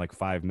worth something like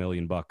 $5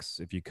 million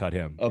if you cut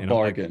him. A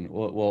bargain.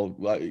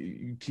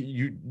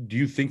 Do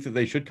you think that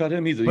they should cut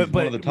him? He's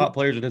one of the top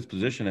players at his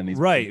position, and he's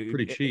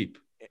pretty cheap.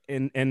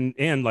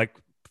 And like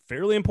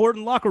fairly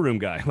important locker room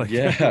guy. Like,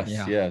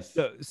 yes.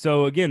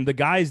 So again, the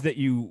guys that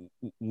you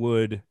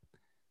would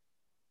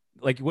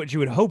like, what you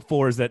would hope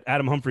for is that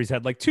Adam Humphries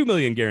had like $2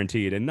 million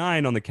guaranteed and $9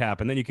 million on the cap,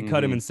 and then you can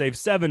cut him and save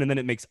 $7 million, and then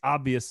it makes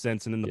obvious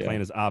sense, and then the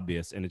plan is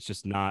obvious, and it's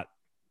just not.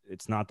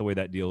 It's not the way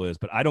that deal is.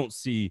 But I don't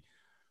see,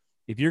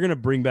 if you're going to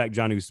bring back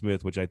Jonnu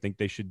Smith, which I think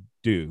they should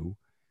do,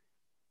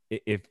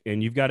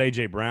 and you've got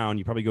AJ Brown,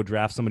 you probably go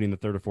draft somebody in the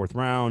 3rd or 4th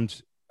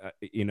round.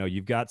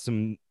 You've got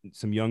some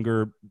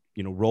younger,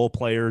 role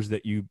players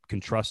that you can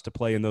trust to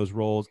play in those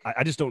roles.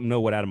 I just don't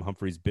know what Adam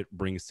Humphries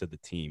brings to the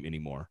team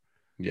anymore.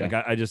 Yeah. Like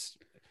I just,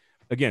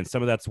 again,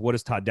 some of that's what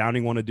does Todd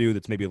Downing want to do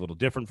that's maybe a little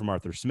different from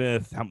Arthur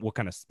Smith? What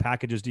kind of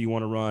packages do you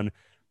want to run?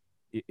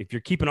 If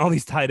you're keeping all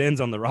these tight ends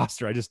on the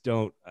roster, I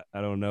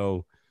don't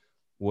know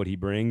what he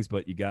brings,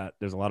 but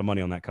there's a lot of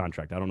money on that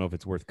contract. I don't know if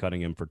it's worth cutting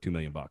him for $2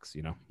 million,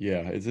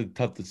 Yeah, it's a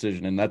tough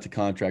decision, and that's a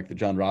contract that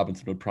John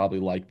Robinson would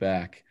probably like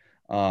back.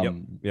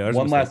 Yeah,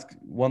 one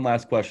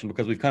last question,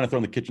 because we've kind of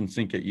thrown the kitchen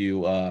sink at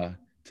you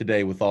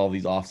today with all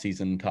these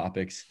off-season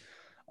topics.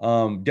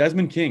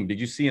 Desmond King, did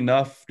you see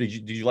enough?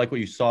 Did you like what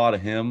you saw out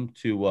of him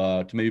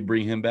to maybe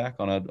bring him back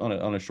on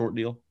a short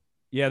deal?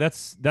 Yeah,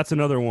 that's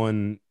another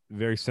one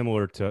very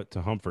similar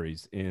to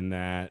Humphries in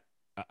that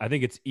I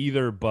think it's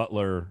either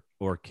Butler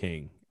or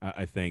King.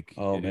 I think.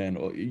 Oh man,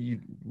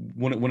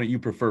 wouldn't you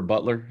prefer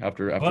Butler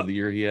after the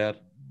year he had?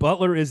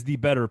 Butler is the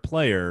better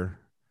player.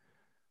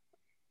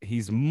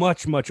 he's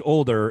much, much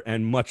older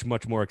and much,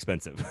 much more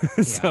expensive.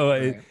 So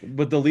right.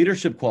 But the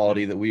leadership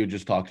quality that we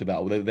just talked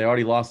about, they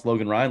already lost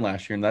Logan Ryan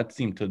last year, and that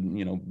seemed to,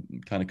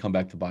 kind of come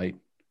back to bite.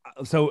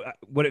 so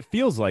what it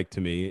feels like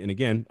to me, and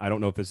again, I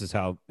don't know if this is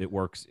how it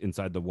works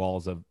inside the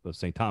walls of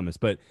St. Thomas,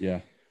 but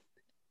Yeah.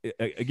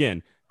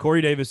 Again,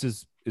 Corey Davis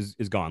is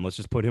gone. Let's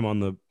just put him on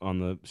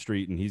the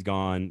street, and he's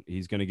gone.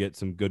 He's going to get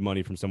some good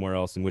money from somewhere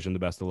else, and wish him the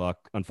best of luck.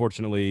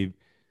 Unfortunately,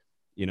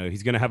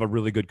 he's going to have a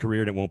really good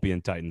career, and it won't be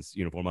in Titans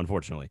uniform.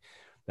 Unfortunately,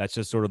 that's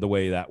just sort of the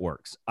way that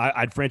works.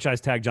 I'd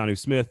franchise tag Jonnu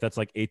Smith. That's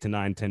like $8 to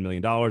 $9, $10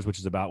 million, which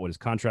is about what his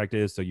contract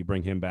is. So you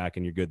bring him back,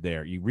 and you're good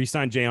there. You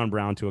re-sign Jayon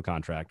Brown to a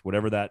contract,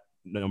 whatever that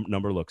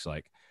number looks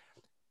like.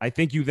 I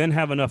think you then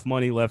have enough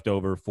money left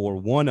over for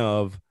one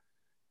of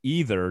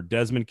either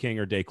Desmond King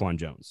or Daquan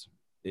Jones.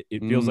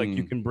 It feels like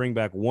you can bring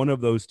back one of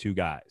those two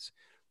guys.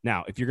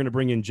 Now, if you're going to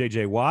bring in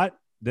J.J. Watt,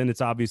 then it's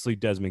obviously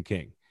Desmond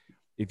King.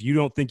 If you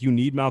don't think you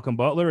need Malcolm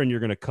Butler and you're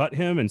going to cut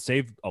him and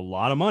save a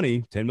lot of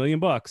money, $10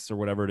 million or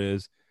whatever it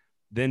is,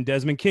 then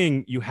Desmond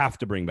King you have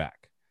to bring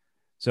back.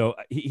 So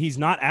he's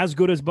not as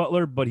good as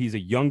Butler, but he's a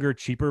younger,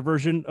 cheaper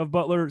version of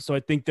Butler. So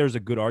I think there's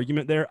a good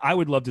argument there. I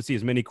would love to see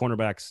as many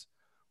cornerbacks.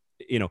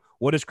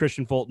 What is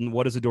Christian Fulton?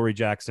 What is Adoree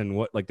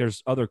Jackson?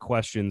 There's other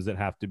questions that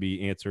have to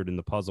be answered in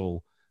the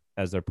puzzle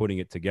as they're putting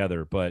it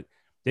together. But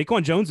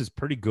Daquan Jones is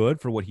pretty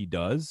good for what he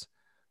does.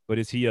 But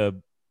is he a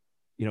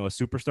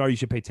superstar you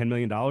should pay $10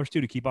 million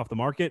to keep off the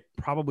market?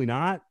 Probably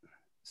not.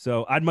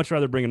 So I'd much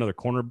rather bring another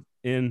corner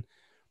in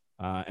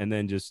and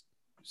then just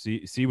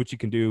see what you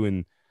can do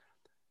in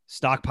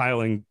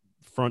stockpiling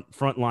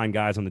front line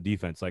guys on the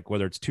defense, like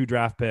whether it's 2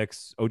 draft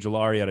picks,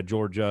 Ojulari out of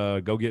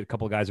Georgia, go get a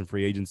couple of guys in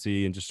free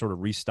agency and just sort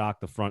of restock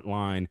the front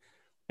line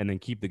and then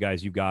keep the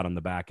guys you got on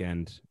the back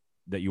end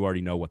that you already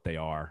know what they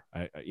are.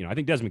 I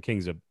think Desmond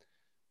King's I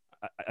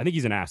think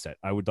he's an asset.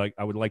 I would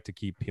like to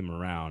keep him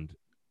around,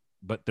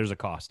 but there's a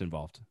cost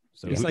involved.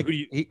 So who do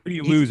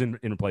you lose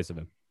in place of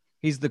him?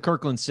 He's the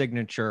Kirkland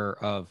signature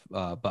of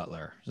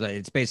Butler. So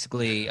it's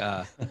basically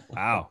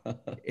wow.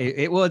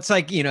 It's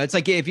like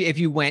if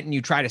you went and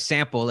you try to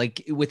sample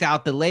like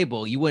without the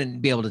label, you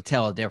wouldn't be able to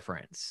tell a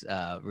difference.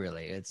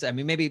 Really, it's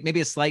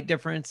maybe a slight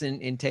difference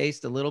in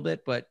taste a little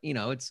bit, but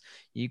it's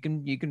you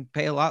can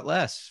pay a lot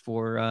less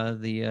for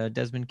the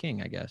Desmond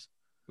King, I guess.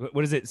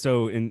 What is it?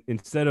 So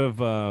instead of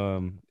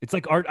it's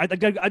like art.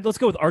 Let's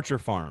go with Archer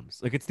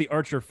Farms. Like it's the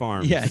Archer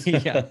Farms. Yeah.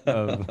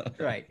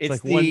 Right.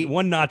 It's like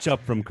one notch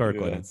up from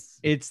Kirkland.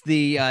 It's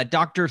the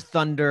Dr.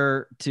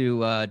 Thunder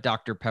to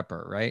Dr.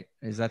 Pepper. Right?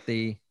 Is that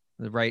the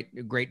right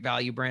Great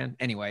Value brand?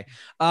 Anyway,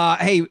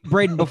 hey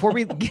Braden, before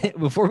we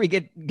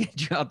get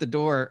you out the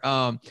door,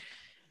 I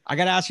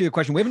got to ask you a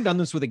question. We haven't done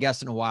this with a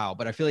guest in a while,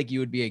 but I feel like you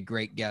would be a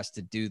great guest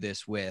to do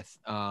this with.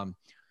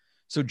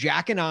 So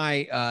Jack and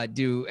I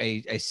do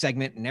a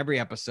segment in every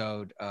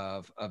episode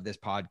of this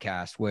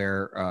podcast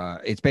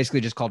where it's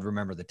basically just called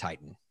Remember the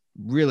Titan.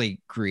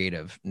 Really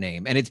creative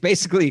name. And it's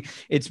basically,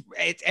 it's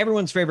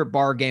everyone's favorite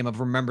bar game of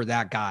remember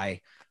that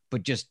guy,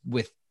 but just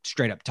with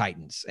straight up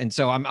Titans. And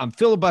so I'm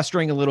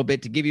filibustering a little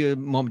bit to give you a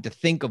moment to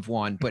think of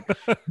one, but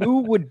who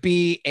would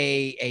be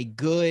a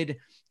good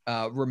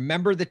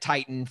remember the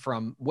Titan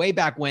from way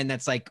back when?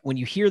 That's like when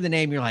you hear the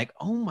name, you're like,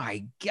 oh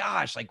my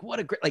gosh, like what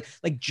a great,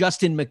 like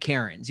Justin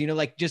McCarron's,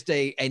 like just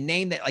a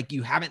name that like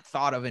you haven't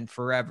thought of in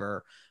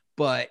forever,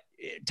 but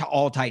to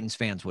all Titans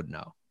fans would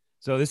know.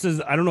 So this is,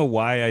 I don't know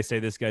why I say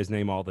this guy's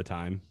name all the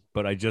time,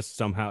 but I just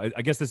somehow,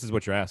 I guess this is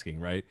what you're asking,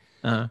 right?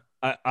 Uh-huh.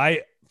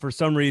 I for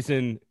some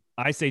reason,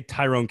 I say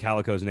Tyrone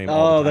Calico's name.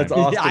 All the time.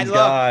 That's Austin's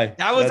guy.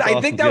 That was,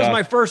 I think that was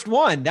my first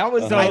one. That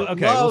was, I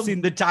love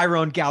the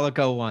Tyrone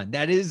Calico one.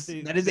 That is.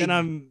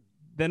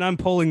 Then I'm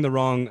pulling the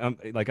wrong.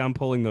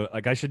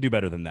 I should do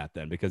better than that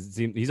then, because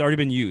he's already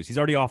been used. He's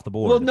already off the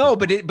board. Well, no,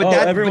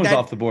 everyone's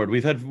off the board.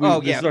 This is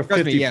our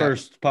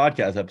 51st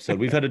podcast episode.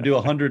 We've had to do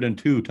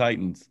 102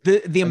 Titans.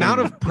 The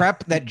amount of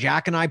prep that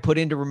Jack and I put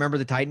in to remember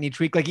the Titan each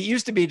week, like it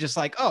used to be just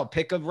like, oh,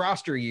 pick a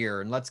roster year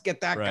and let's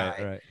get that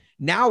guy. Right.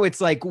 Now it's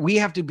like we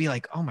have to be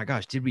like, oh my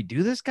gosh, did we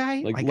do this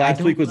guy? Like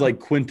last week was like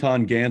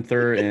Quinton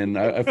Ganther, and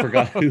I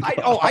forgot who.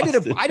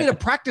 I did a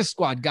practice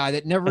squad guy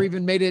that never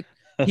even made it.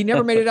 He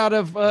never made it out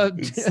of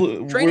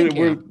training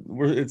camp.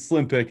 It's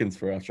slim pickings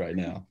for us right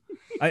now.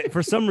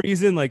 For some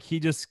reason, like he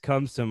just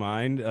comes to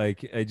mind.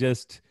 Like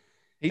he's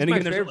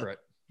my favorite.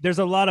 There's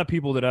a lot of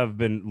people that I've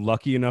been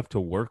lucky enough to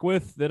work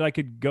with that I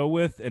could go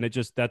with, and it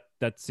just that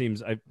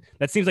seems like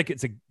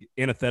it's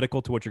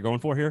antithetical to what you're going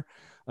for here.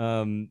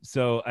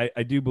 So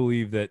I do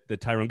believe that the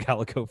Tyrone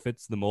Calico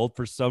fits the mold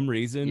for some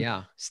reason.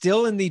 Yeah,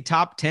 still in the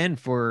top 10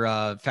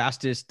 for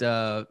fastest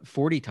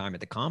 40 time at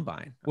the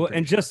combine. Well,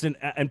 and sure.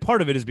 And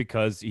part of it is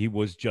because he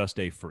was just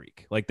a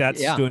freak. Like that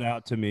stood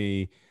out to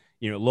me.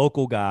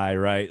 Local guy,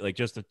 right? Like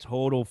just a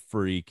total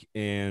freak.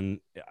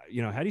 And,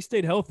 had he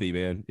stayed healthy,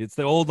 man, it's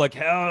the old, like,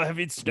 how have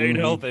he stayed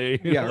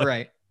healthy? Yeah,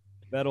 right.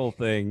 That whole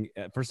thing.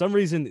 For some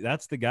reason,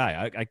 that's the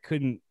guy.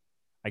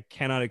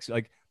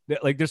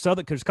 There's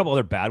a couple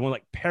other bad ones,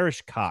 like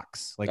Parrish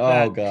Cox. Like Oh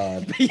that.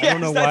 God. Yes, I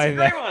don't know that's why a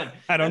great that. one.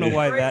 I don't know That's a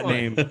why great that one.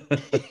 name.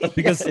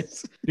 Because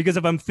Yes. because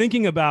if I'm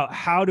thinking about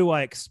how do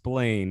I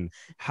explain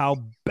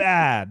how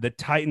bad the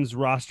Titans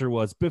roster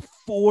was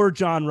before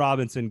John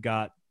Robinson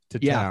got to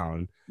Yeah.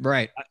 town,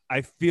 Right.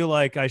 I feel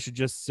like I should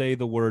just say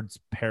the words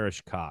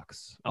Parrish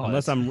Cox. Oh,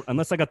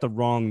 Unless I got the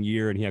wrong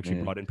year and he actually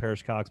Man. brought in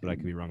Parrish Cox, but I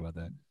could be wrong about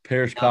that.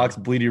 Parrish Cox,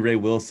 Bleedy Ray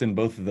Wilson,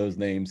 both of those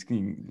names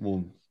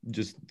will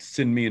just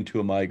send me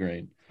into a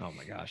migraine. Oh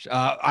my gosh.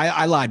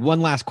 I lied.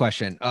 One last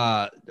question.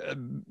 I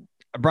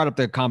brought up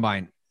the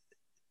combine.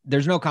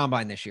 There's no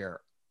combine this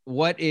year.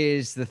 What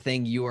is the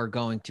thing you are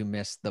going to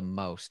miss the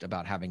most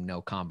about having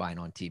no combine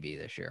on TV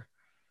this year?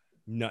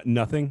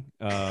 Nothing.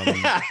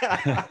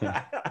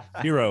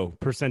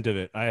 0% of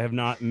it. I have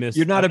not missed.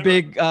 You're not a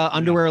big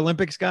underwear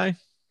Olympics guy?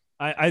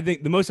 I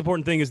think the most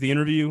important thing is the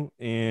interview,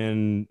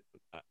 and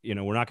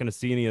we're not going to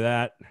see any of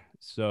that.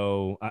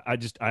 So I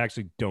just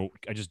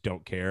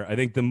don't care. I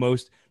think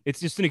it's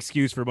just an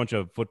excuse for a bunch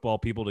of football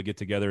people to get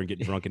together and get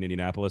drunk in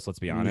Indianapolis. Let's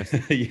be honest.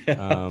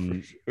 Yeah,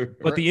 sure.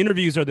 But the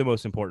interviews are the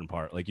most important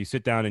part. Like you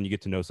sit down and you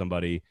get to know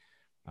somebody.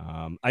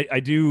 I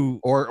do,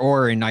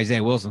 or in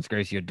Isaiah Wilson's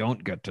case, you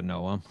don't get to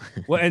know him.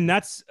 well, and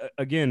that's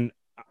again,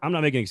 I'm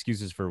not making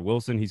excuses for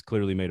Wilson. He's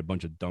clearly made a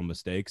bunch of dumb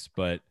mistakes,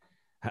 but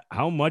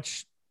how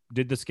much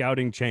did the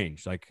scouting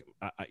change? Like,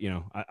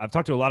 I've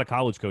talked to a lot of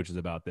college coaches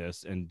about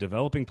this, and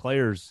developing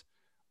players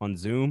on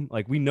Zoom.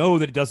 Like, we know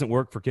that it doesn't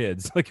work for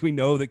kids. Like, we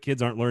know that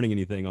kids aren't learning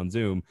anything on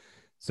Zoom.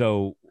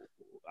 So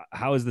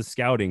how does the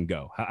scouting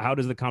go? How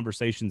does the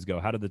conversations go?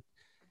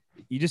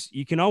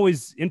 You can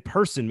always in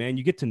person, man,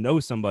 you get to know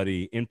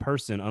somebody in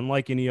person,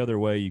 unlike any other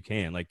way you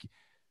can. Like,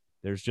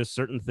 there's just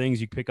certain things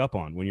you pick up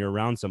on when you're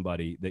around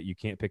somebody that you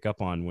can't pick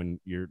up on when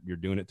you're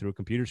doing it through a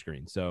computer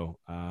screen. So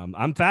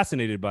I'm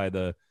fascinated by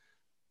the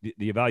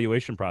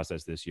evaluation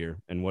process this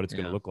year and what it's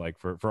going to look like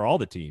for all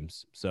the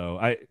teams. So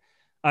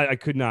I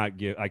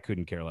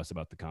couldn't care less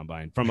about the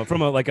combine from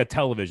a like a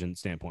television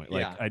standpoint.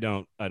 Like, I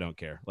don't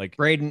care. Like,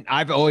 Braden,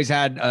 I've always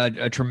had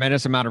a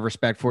tremendous amount of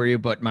respect for you,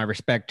 but my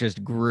respect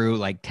just grew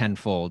like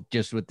tenfold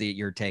just with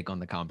your take on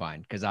the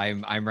combine. Cause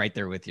I'm right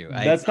there with you.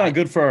 That's not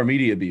good for our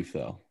media beef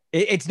though.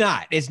 It's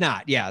not.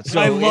 Yeah. So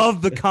I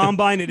love the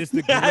combine. It is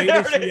the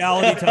greatest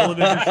reality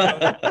television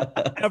show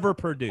ever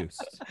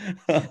produced.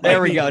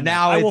 There we go.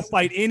 Now I will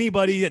fight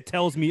anybody that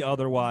tells me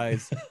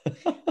otherwise.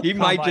 He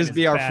might just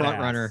be our front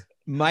runner.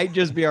 Might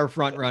just be our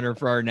front runner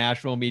for our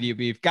Nashville media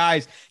beef.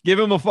 Guys, give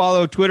him a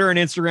follow, Twitter and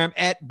Instagram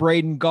at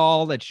Braden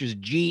Gall. That's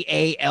just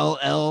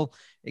Gall.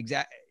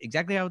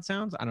 Exactly how it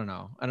sounds. I don't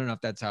know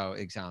if that's how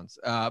it sounds.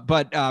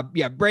 But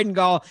Braden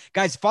Gall.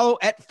 Guys, follow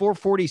at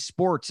 440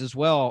 Sports as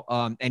well.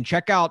 And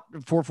check out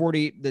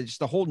 440, just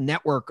the whole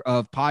network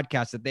of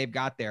podcasts that they've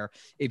got there.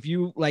 If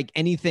you like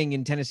anything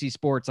in Tennessee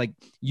sports, like,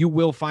 you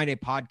will find a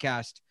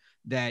podcast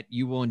that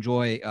you will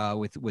enjoy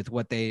with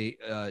what they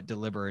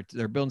deliver.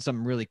 They're building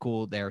something really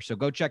cool there. So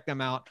go check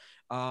them out.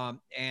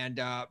 And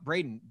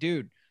Braden,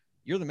 dude,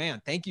 you're the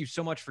man. Thank you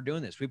so much for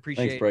doing this. We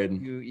appreciate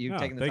you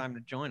taking the time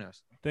to join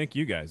us. Thank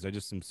you guys. I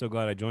just am so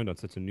glad I joined on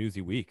such a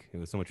newsy week. It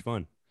was so much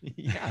fun.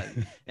 Yeah.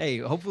 Hey,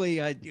 hopefully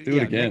do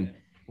it again.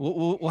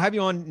 We'll have you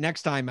on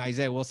next time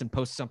Isaiah Wilson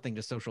posts something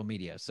to social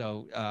media.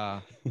 So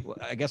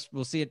I guess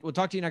we'll see it. We'll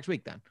talk to you next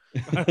week then.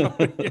 Yeah,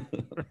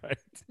 right.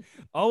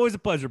 Always a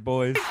pleasure,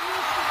 boys. There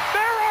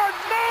are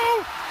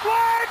no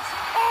flags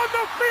on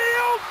the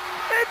field.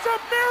 It's a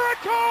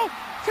miracle.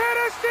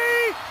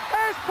 Tennessee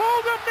has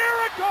pulled a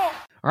miracle.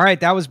 All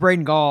right, that was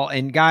Braden Gall.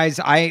 And guys,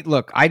 I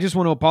just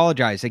want to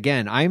apologize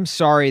again. I'm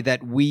sorry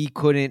that we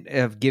couldn't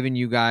have given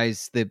you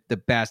guys the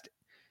best.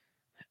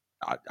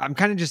 I'm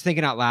kind of just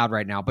thinking out loud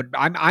right now, but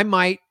I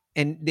might,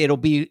 and it'll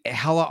be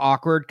hella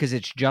awkward because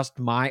it's just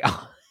my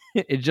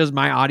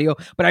audio,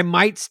 but I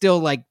might still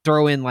like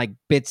throw in like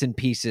bits and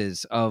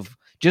pieces of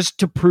just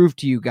to prove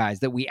to you guys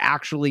that we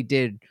actually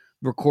did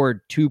record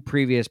 2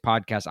 previous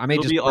podcasts. I may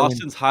It'll just be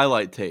Austin's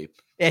highlight tape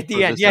at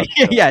the end. Yeah.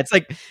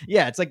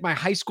 It's like my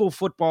high school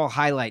football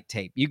highlight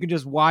tape. You can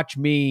just watch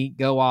me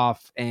go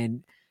off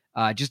and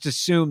just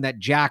assume that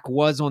Jack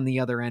was on the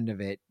other end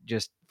of it,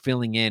 just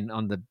filling in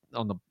on the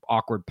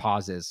awkward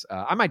pauses.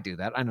 I might do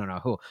that. I don't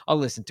know. I'll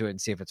listen to it and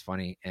see if it's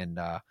funny. And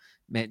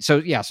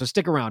so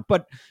stick around.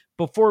 But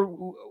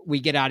before we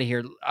get out of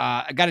here,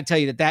 I got to tell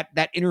you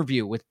that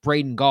interview with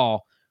Braden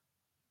Gall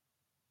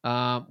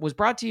was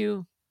brought to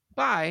you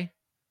by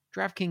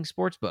DraftKings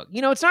Sportsbook.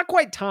 It's not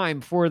quite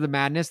time for the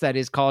madness that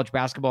is college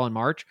basketball in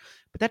March,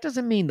 but that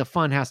doesn't mean the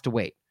fun has to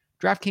wait.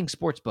 DraftKings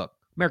Sportsbook,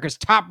 America's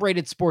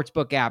top-rated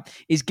sportsbook app,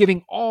 is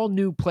giving all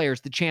new players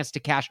the chance to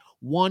cash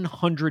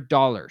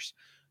 $100.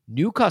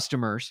 New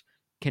customers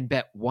can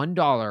bet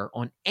 $1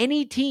 on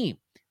any team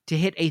to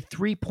hit a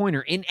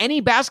three-pointer in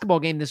any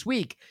basketball game this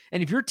week.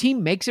 And if your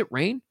team makes it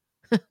rain,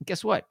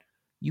 guess what?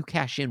 You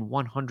cash in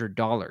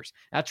 $100.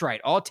 That's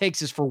right. All it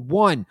takes is for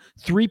one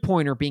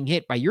three-pointer being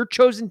hit by your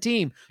chosen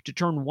team to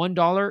turn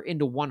 $1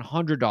 into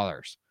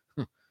 $100.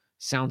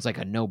 Sounds like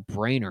a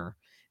no-brainer.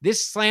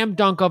 This slam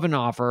dunk of an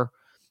offer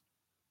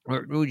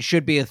or it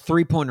should be a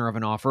 3-pointer of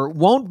an offer.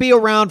 Won't be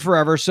around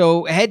forever,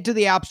 so head to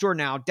the App Store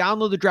now,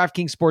 download the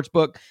DraftKings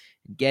Sportsbook,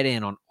 and get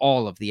in on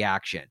all of the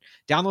action.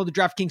 Download the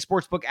DraftKings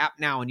Sportsbook app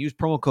now and use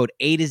promo code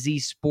A to Z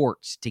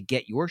Sports to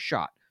get your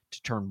shot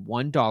to turn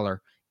 $1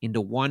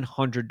 into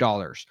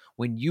 $100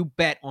 when you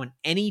bet on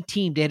any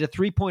team to hit a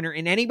 3-pointer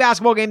in any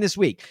basketball game this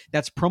week.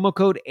 That's promo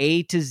code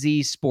A to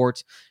Z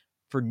Sports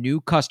for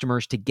new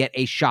customers to get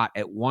a shot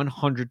at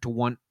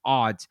 100-1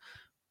 odds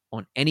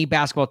on any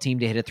basketball team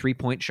to hit a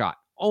 3-point shot.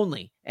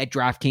 Only at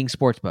DraftKings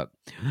Sportsbook.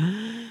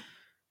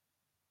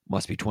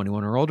 Must be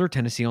 21 or older.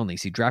 Tennessee only.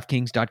 See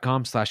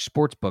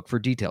DraftKings.com/sportsbook for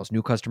details.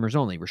 New customers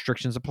only.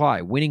 Restrictions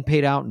apply. Winning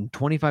paid out and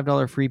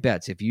 $25 free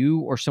bets. If you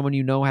or someone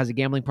you know has a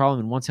gambling problem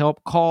and wants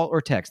help, call or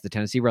text the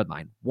Tennessee Red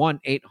Line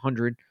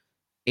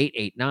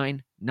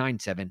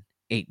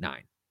 1-800-889-9789.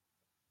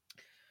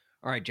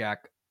 All right,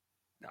 Jack.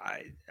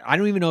 I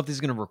don't even know if this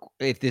is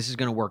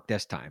gonna work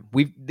this time.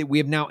 We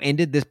have now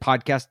ended this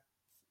podcast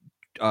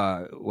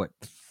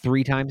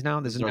 3 times now.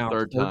 This is now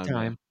our third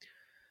time.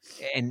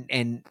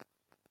 And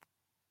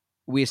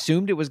we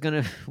assumed it was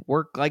going to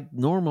work like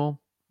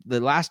normal the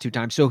last 2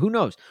 times. So who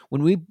knows?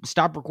 When we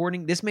stop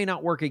recording, this may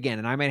not work again,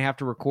 and I might have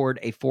to record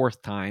a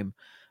 4th time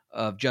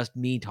of just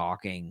me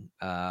talking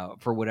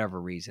for whatever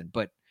reason.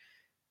 But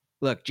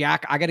look,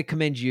 Jack, I got to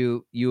commend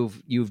you.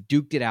 You've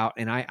duked it out,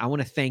 and I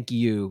want to thank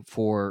you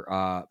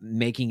for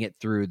making it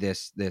through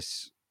this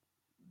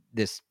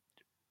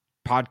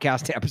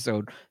podcast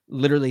episode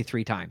literally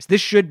 3 times. This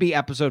should be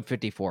episode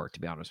 54, to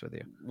be honest with you.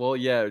 Well,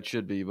 yeah, it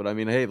should be. But I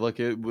mean, hey, look,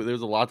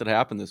 there's a lot that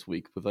happened this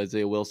week with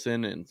Isaiah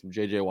Wilson and some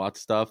JJ Watt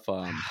stuff.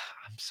 I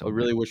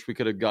really wish we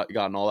could have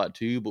gotten all that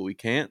too, but we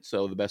can't.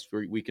 So the best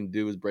we can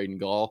do is Braden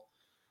Gall.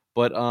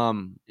 But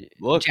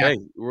look, Jack, hey,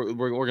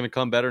 we're gonna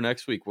come better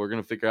next week. We're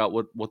gonna figure out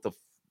what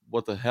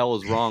the hell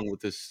is wrong with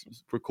this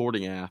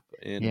recording app,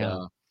 and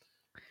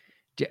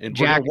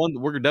Jack,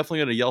 we're definitely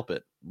gonna Yelp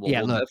it.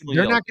 Look,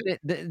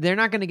 they're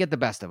not gonna get the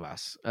best of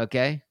us.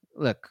 Okay,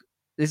 look,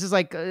 this is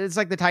it's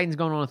like the Titans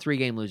going on a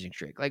 3-game losing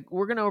streak. Like,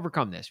 we're gonna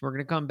overcome this. We're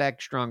gonna come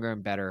back stronger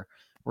and better.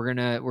 We're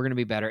gonna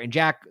be better. And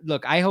Jack,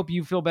 look, I hope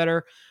you feel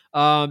better.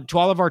 To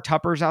all of our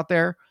Tuppers out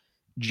there,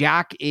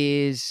 Jack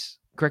is,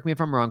 correct me if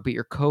I'm wrong, but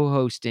you're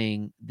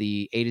co-hosting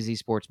the A to Z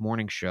Sports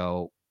morning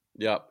show.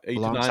 Yep, 8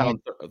 to 9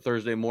 on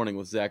Thursday morning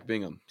with Zach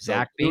Bingham.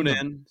 Zach Bingham. Tune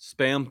in,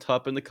 spam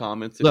Tupp in the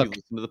comments if you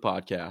listen to the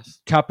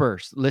podcast.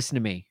 Tuppers, listen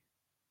to me.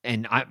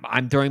 And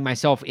I'm throwing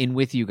myself in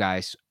with you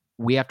guys.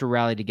 We have to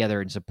rally together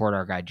and support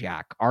our guy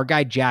Jack. Our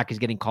guy Jack is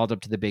getting called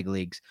up to the big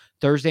leagues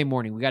Thursday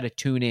morning. We got to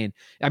tune in.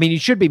 I mean, you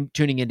should be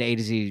tuning into A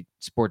to Z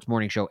Sports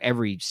Morning Show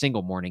every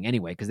single morning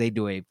anyway, because they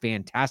do a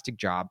fantastic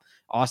job.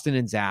 Austin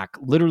and Zach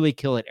literally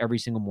kill it every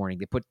single morning.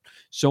 They put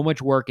so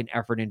much work and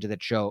effort into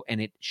that show, and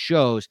it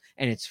shows,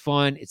 and it's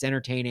fun, it's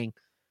entertaining.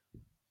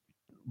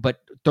 But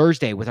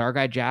Thursday with our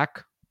guy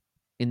Jack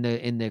in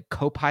the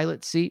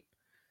co-pilot seat,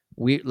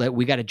 we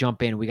got to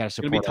jump in. We got to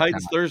support. It's gonna be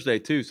Titans Thursday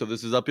too, so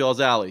this is up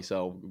y'all's alley.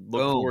 So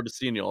look forward to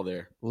seeing y'all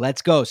there.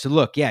 Let's go. So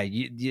look, yeah,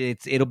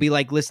 it'll be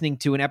like listening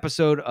to an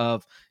episode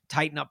of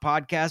Tighten Up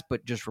Podcast,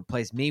 but just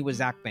replace me with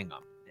Zach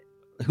Bingham.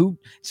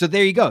 So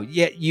there you go.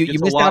 Yeah, you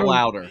missed out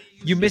louder.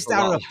 You missed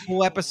out on a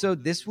full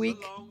episode this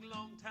week.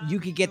 You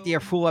could get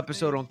their full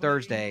episode on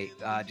Thursday,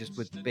 just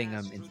with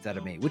Bingham instead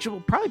of me, which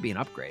will probably be an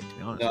upgrade, to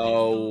be honest.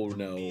 No,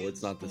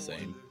 it's not the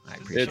same. I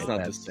appreciate it's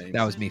not the same.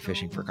 That was me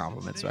fishing for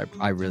compliments, so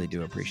I really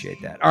do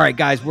appreciate that. All right,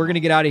 guys, we're gonna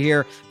get out of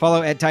here.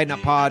 Follow at Tighten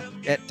Up Pod,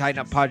 at Tighten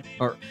Up Pod,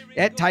 or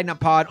at Tighten Up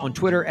Pod on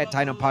Twitter, at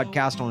Tighten Up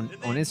Podcast on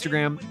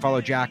Instagram.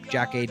 Follow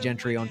Jack A.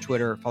 Gentry on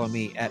Twitter. Follow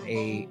me at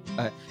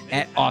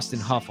Austin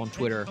Huff on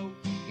Twitter.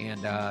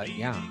 And I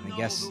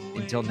guess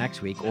until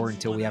next week, or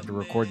until we have to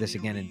record this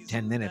again in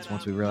 10 minutes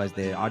once we realize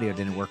the audio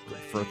didn't work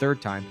for a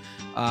 3rd time.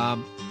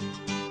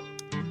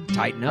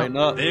 Tighten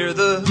up. They're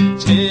the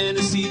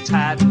Tennessee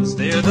Titans.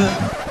 They're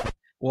the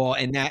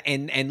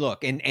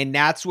and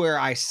that's where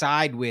I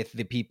side with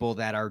the people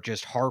that are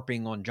just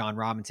harping on John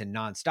Robinson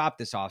nonstop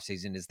this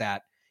offseason, is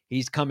that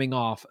he's coming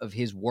off of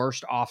his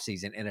worst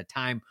offseason at a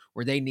time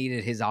where they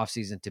needed his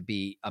offseason to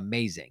be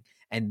amazing.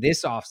 And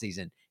this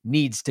offseason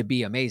needs to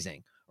be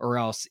amazing, or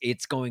else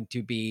it's just going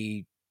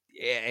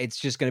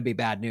to be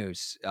bad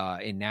news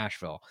in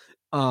Nashville.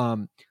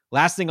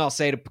 Last thing I'll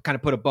say to kind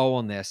of put a bow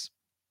on this,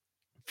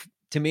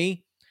 to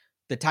me,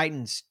 the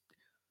Titans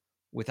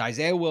with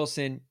Isaiah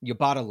Wilson, you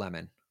bought a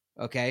lemon.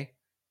 Okay.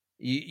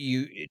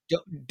 You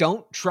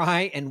don't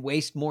try and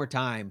waste more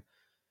time,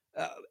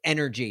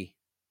 energy,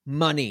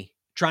 money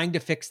trying to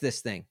fix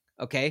this thing.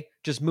 Okay.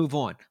 Just move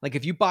on. Like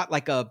if you bought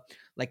like a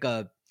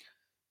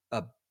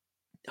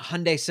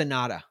Hyundai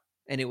Sonata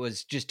and it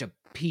was just a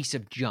piece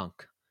of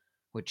junk,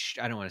 which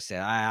I don't want to say.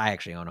 I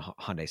actually own a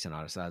Hyundai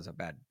Sonata, so that was a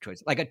bad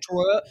choice. Like a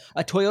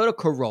Toyota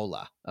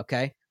Corolla,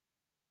 okay?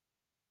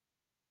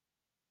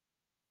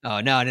 Oh,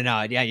 no.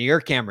 Yeah, you're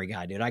a Camry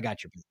guy, dude. I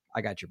got your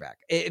back.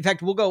 In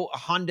fact, we'll go a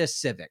Honda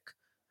Civic.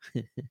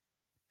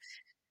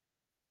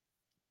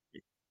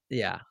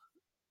 Yeah.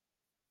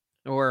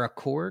 or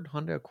Accord,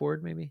 Honda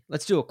Accord, maybe.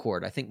 Let's do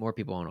Accord. I think more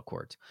people own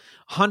Accords.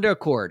 Honda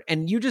Accord,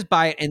 and you just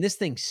buy it, and this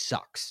thing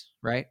sucks,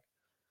 right?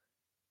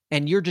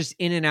 And you're just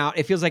in and out.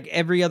 It feels like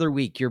every other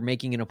week you're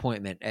making an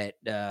appointment at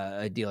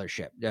a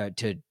dealership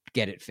to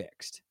get it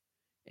fixed,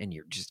 and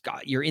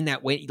you're in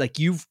that wait. Like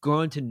you've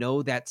grown to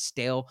know that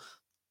stale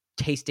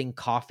tasting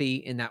coffee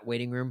in that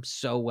waiting room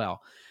so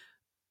well.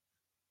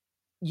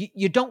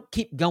 You don't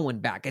keep going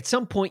back. At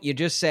some point, you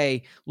just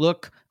say,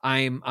 "Look,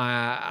 I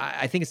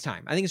think it's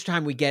time. I think it's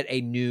time we get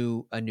a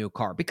new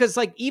car." Because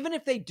like even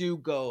if they do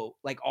go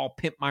like all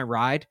pimp my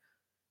ride,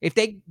 if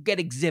they get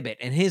Exhibit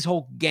and his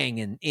whole gang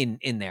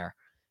in there,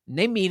 and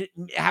they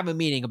have a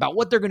meeting about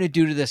what they're going to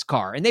do to this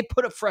car, and they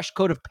put a fresh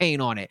coat of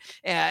paint on it,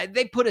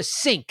 they put a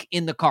sink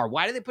in the car.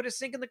 Why do they put a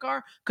sink in the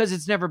car? Because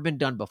it's never been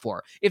done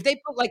before. If they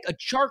put like a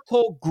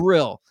charcoal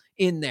grill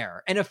in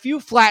there and a few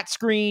flat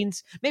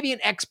screens, maybe an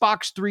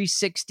Xbox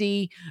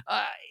 360,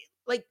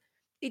 like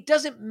it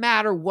doesn't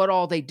matter what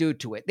all they do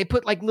to it. They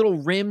put like little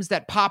rims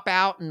that pop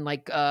out and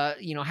like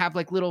have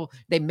like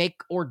they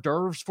make hors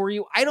d'oeuvres for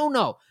you. I don't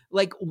know.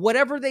 Like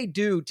whatever they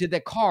do to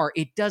the car,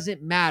 it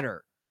doesn't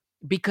matter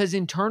because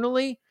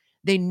internally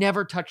they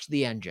never touch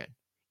the engine.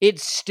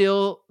 It's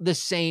still the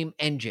same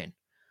engine.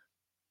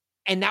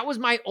 And that was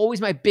always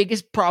my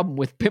biggest problem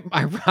with Pimp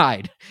My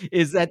Ride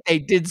is that they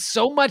did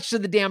so much to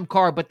the damn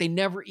car, but they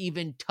never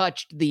even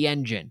touched the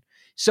engine.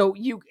 So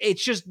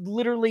it's just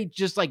literally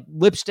just like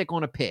lipstick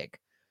on a pig.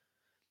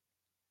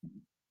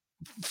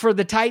 For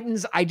the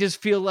Titans, I just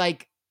feel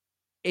like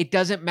it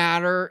doesn't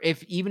matter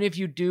if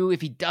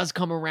he does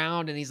come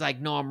around and he's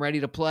like, no, I'm ready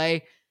to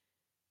play.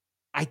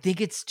 I think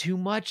it's too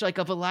much like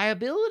of a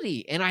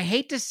liability. And I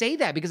hate to say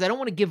that because I don't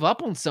want to give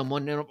up on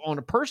someone on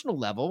a personal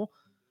level,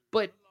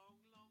 but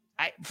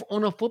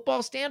on a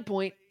football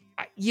standpoint,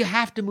 you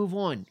have to move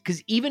on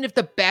because even if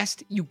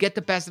you get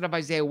the best out of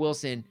Isaiah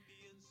Wilson,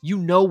 you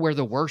know where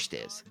the worst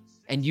is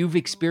and you've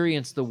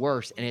experienced the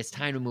worst and it's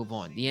time to move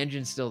on. The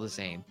engine's still the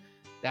same.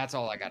 That's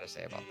all I got to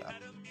say about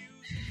that.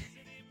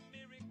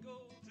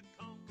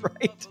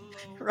 Right.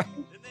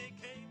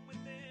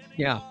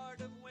 Yeah.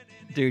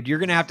 Dude, you're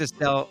going to have to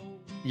sell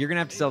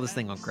this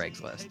thing on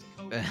Craigslist.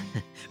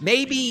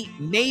 maybe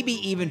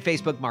even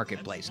Facebook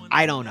Marketplace.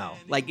 I don't know.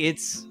 Like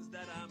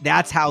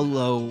that's how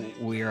low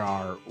we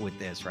are with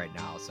this right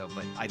now. So,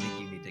 but I think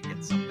you need to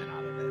get something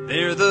out of it.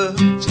 They're the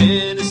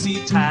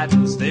Tennessee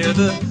Titans. They're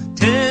the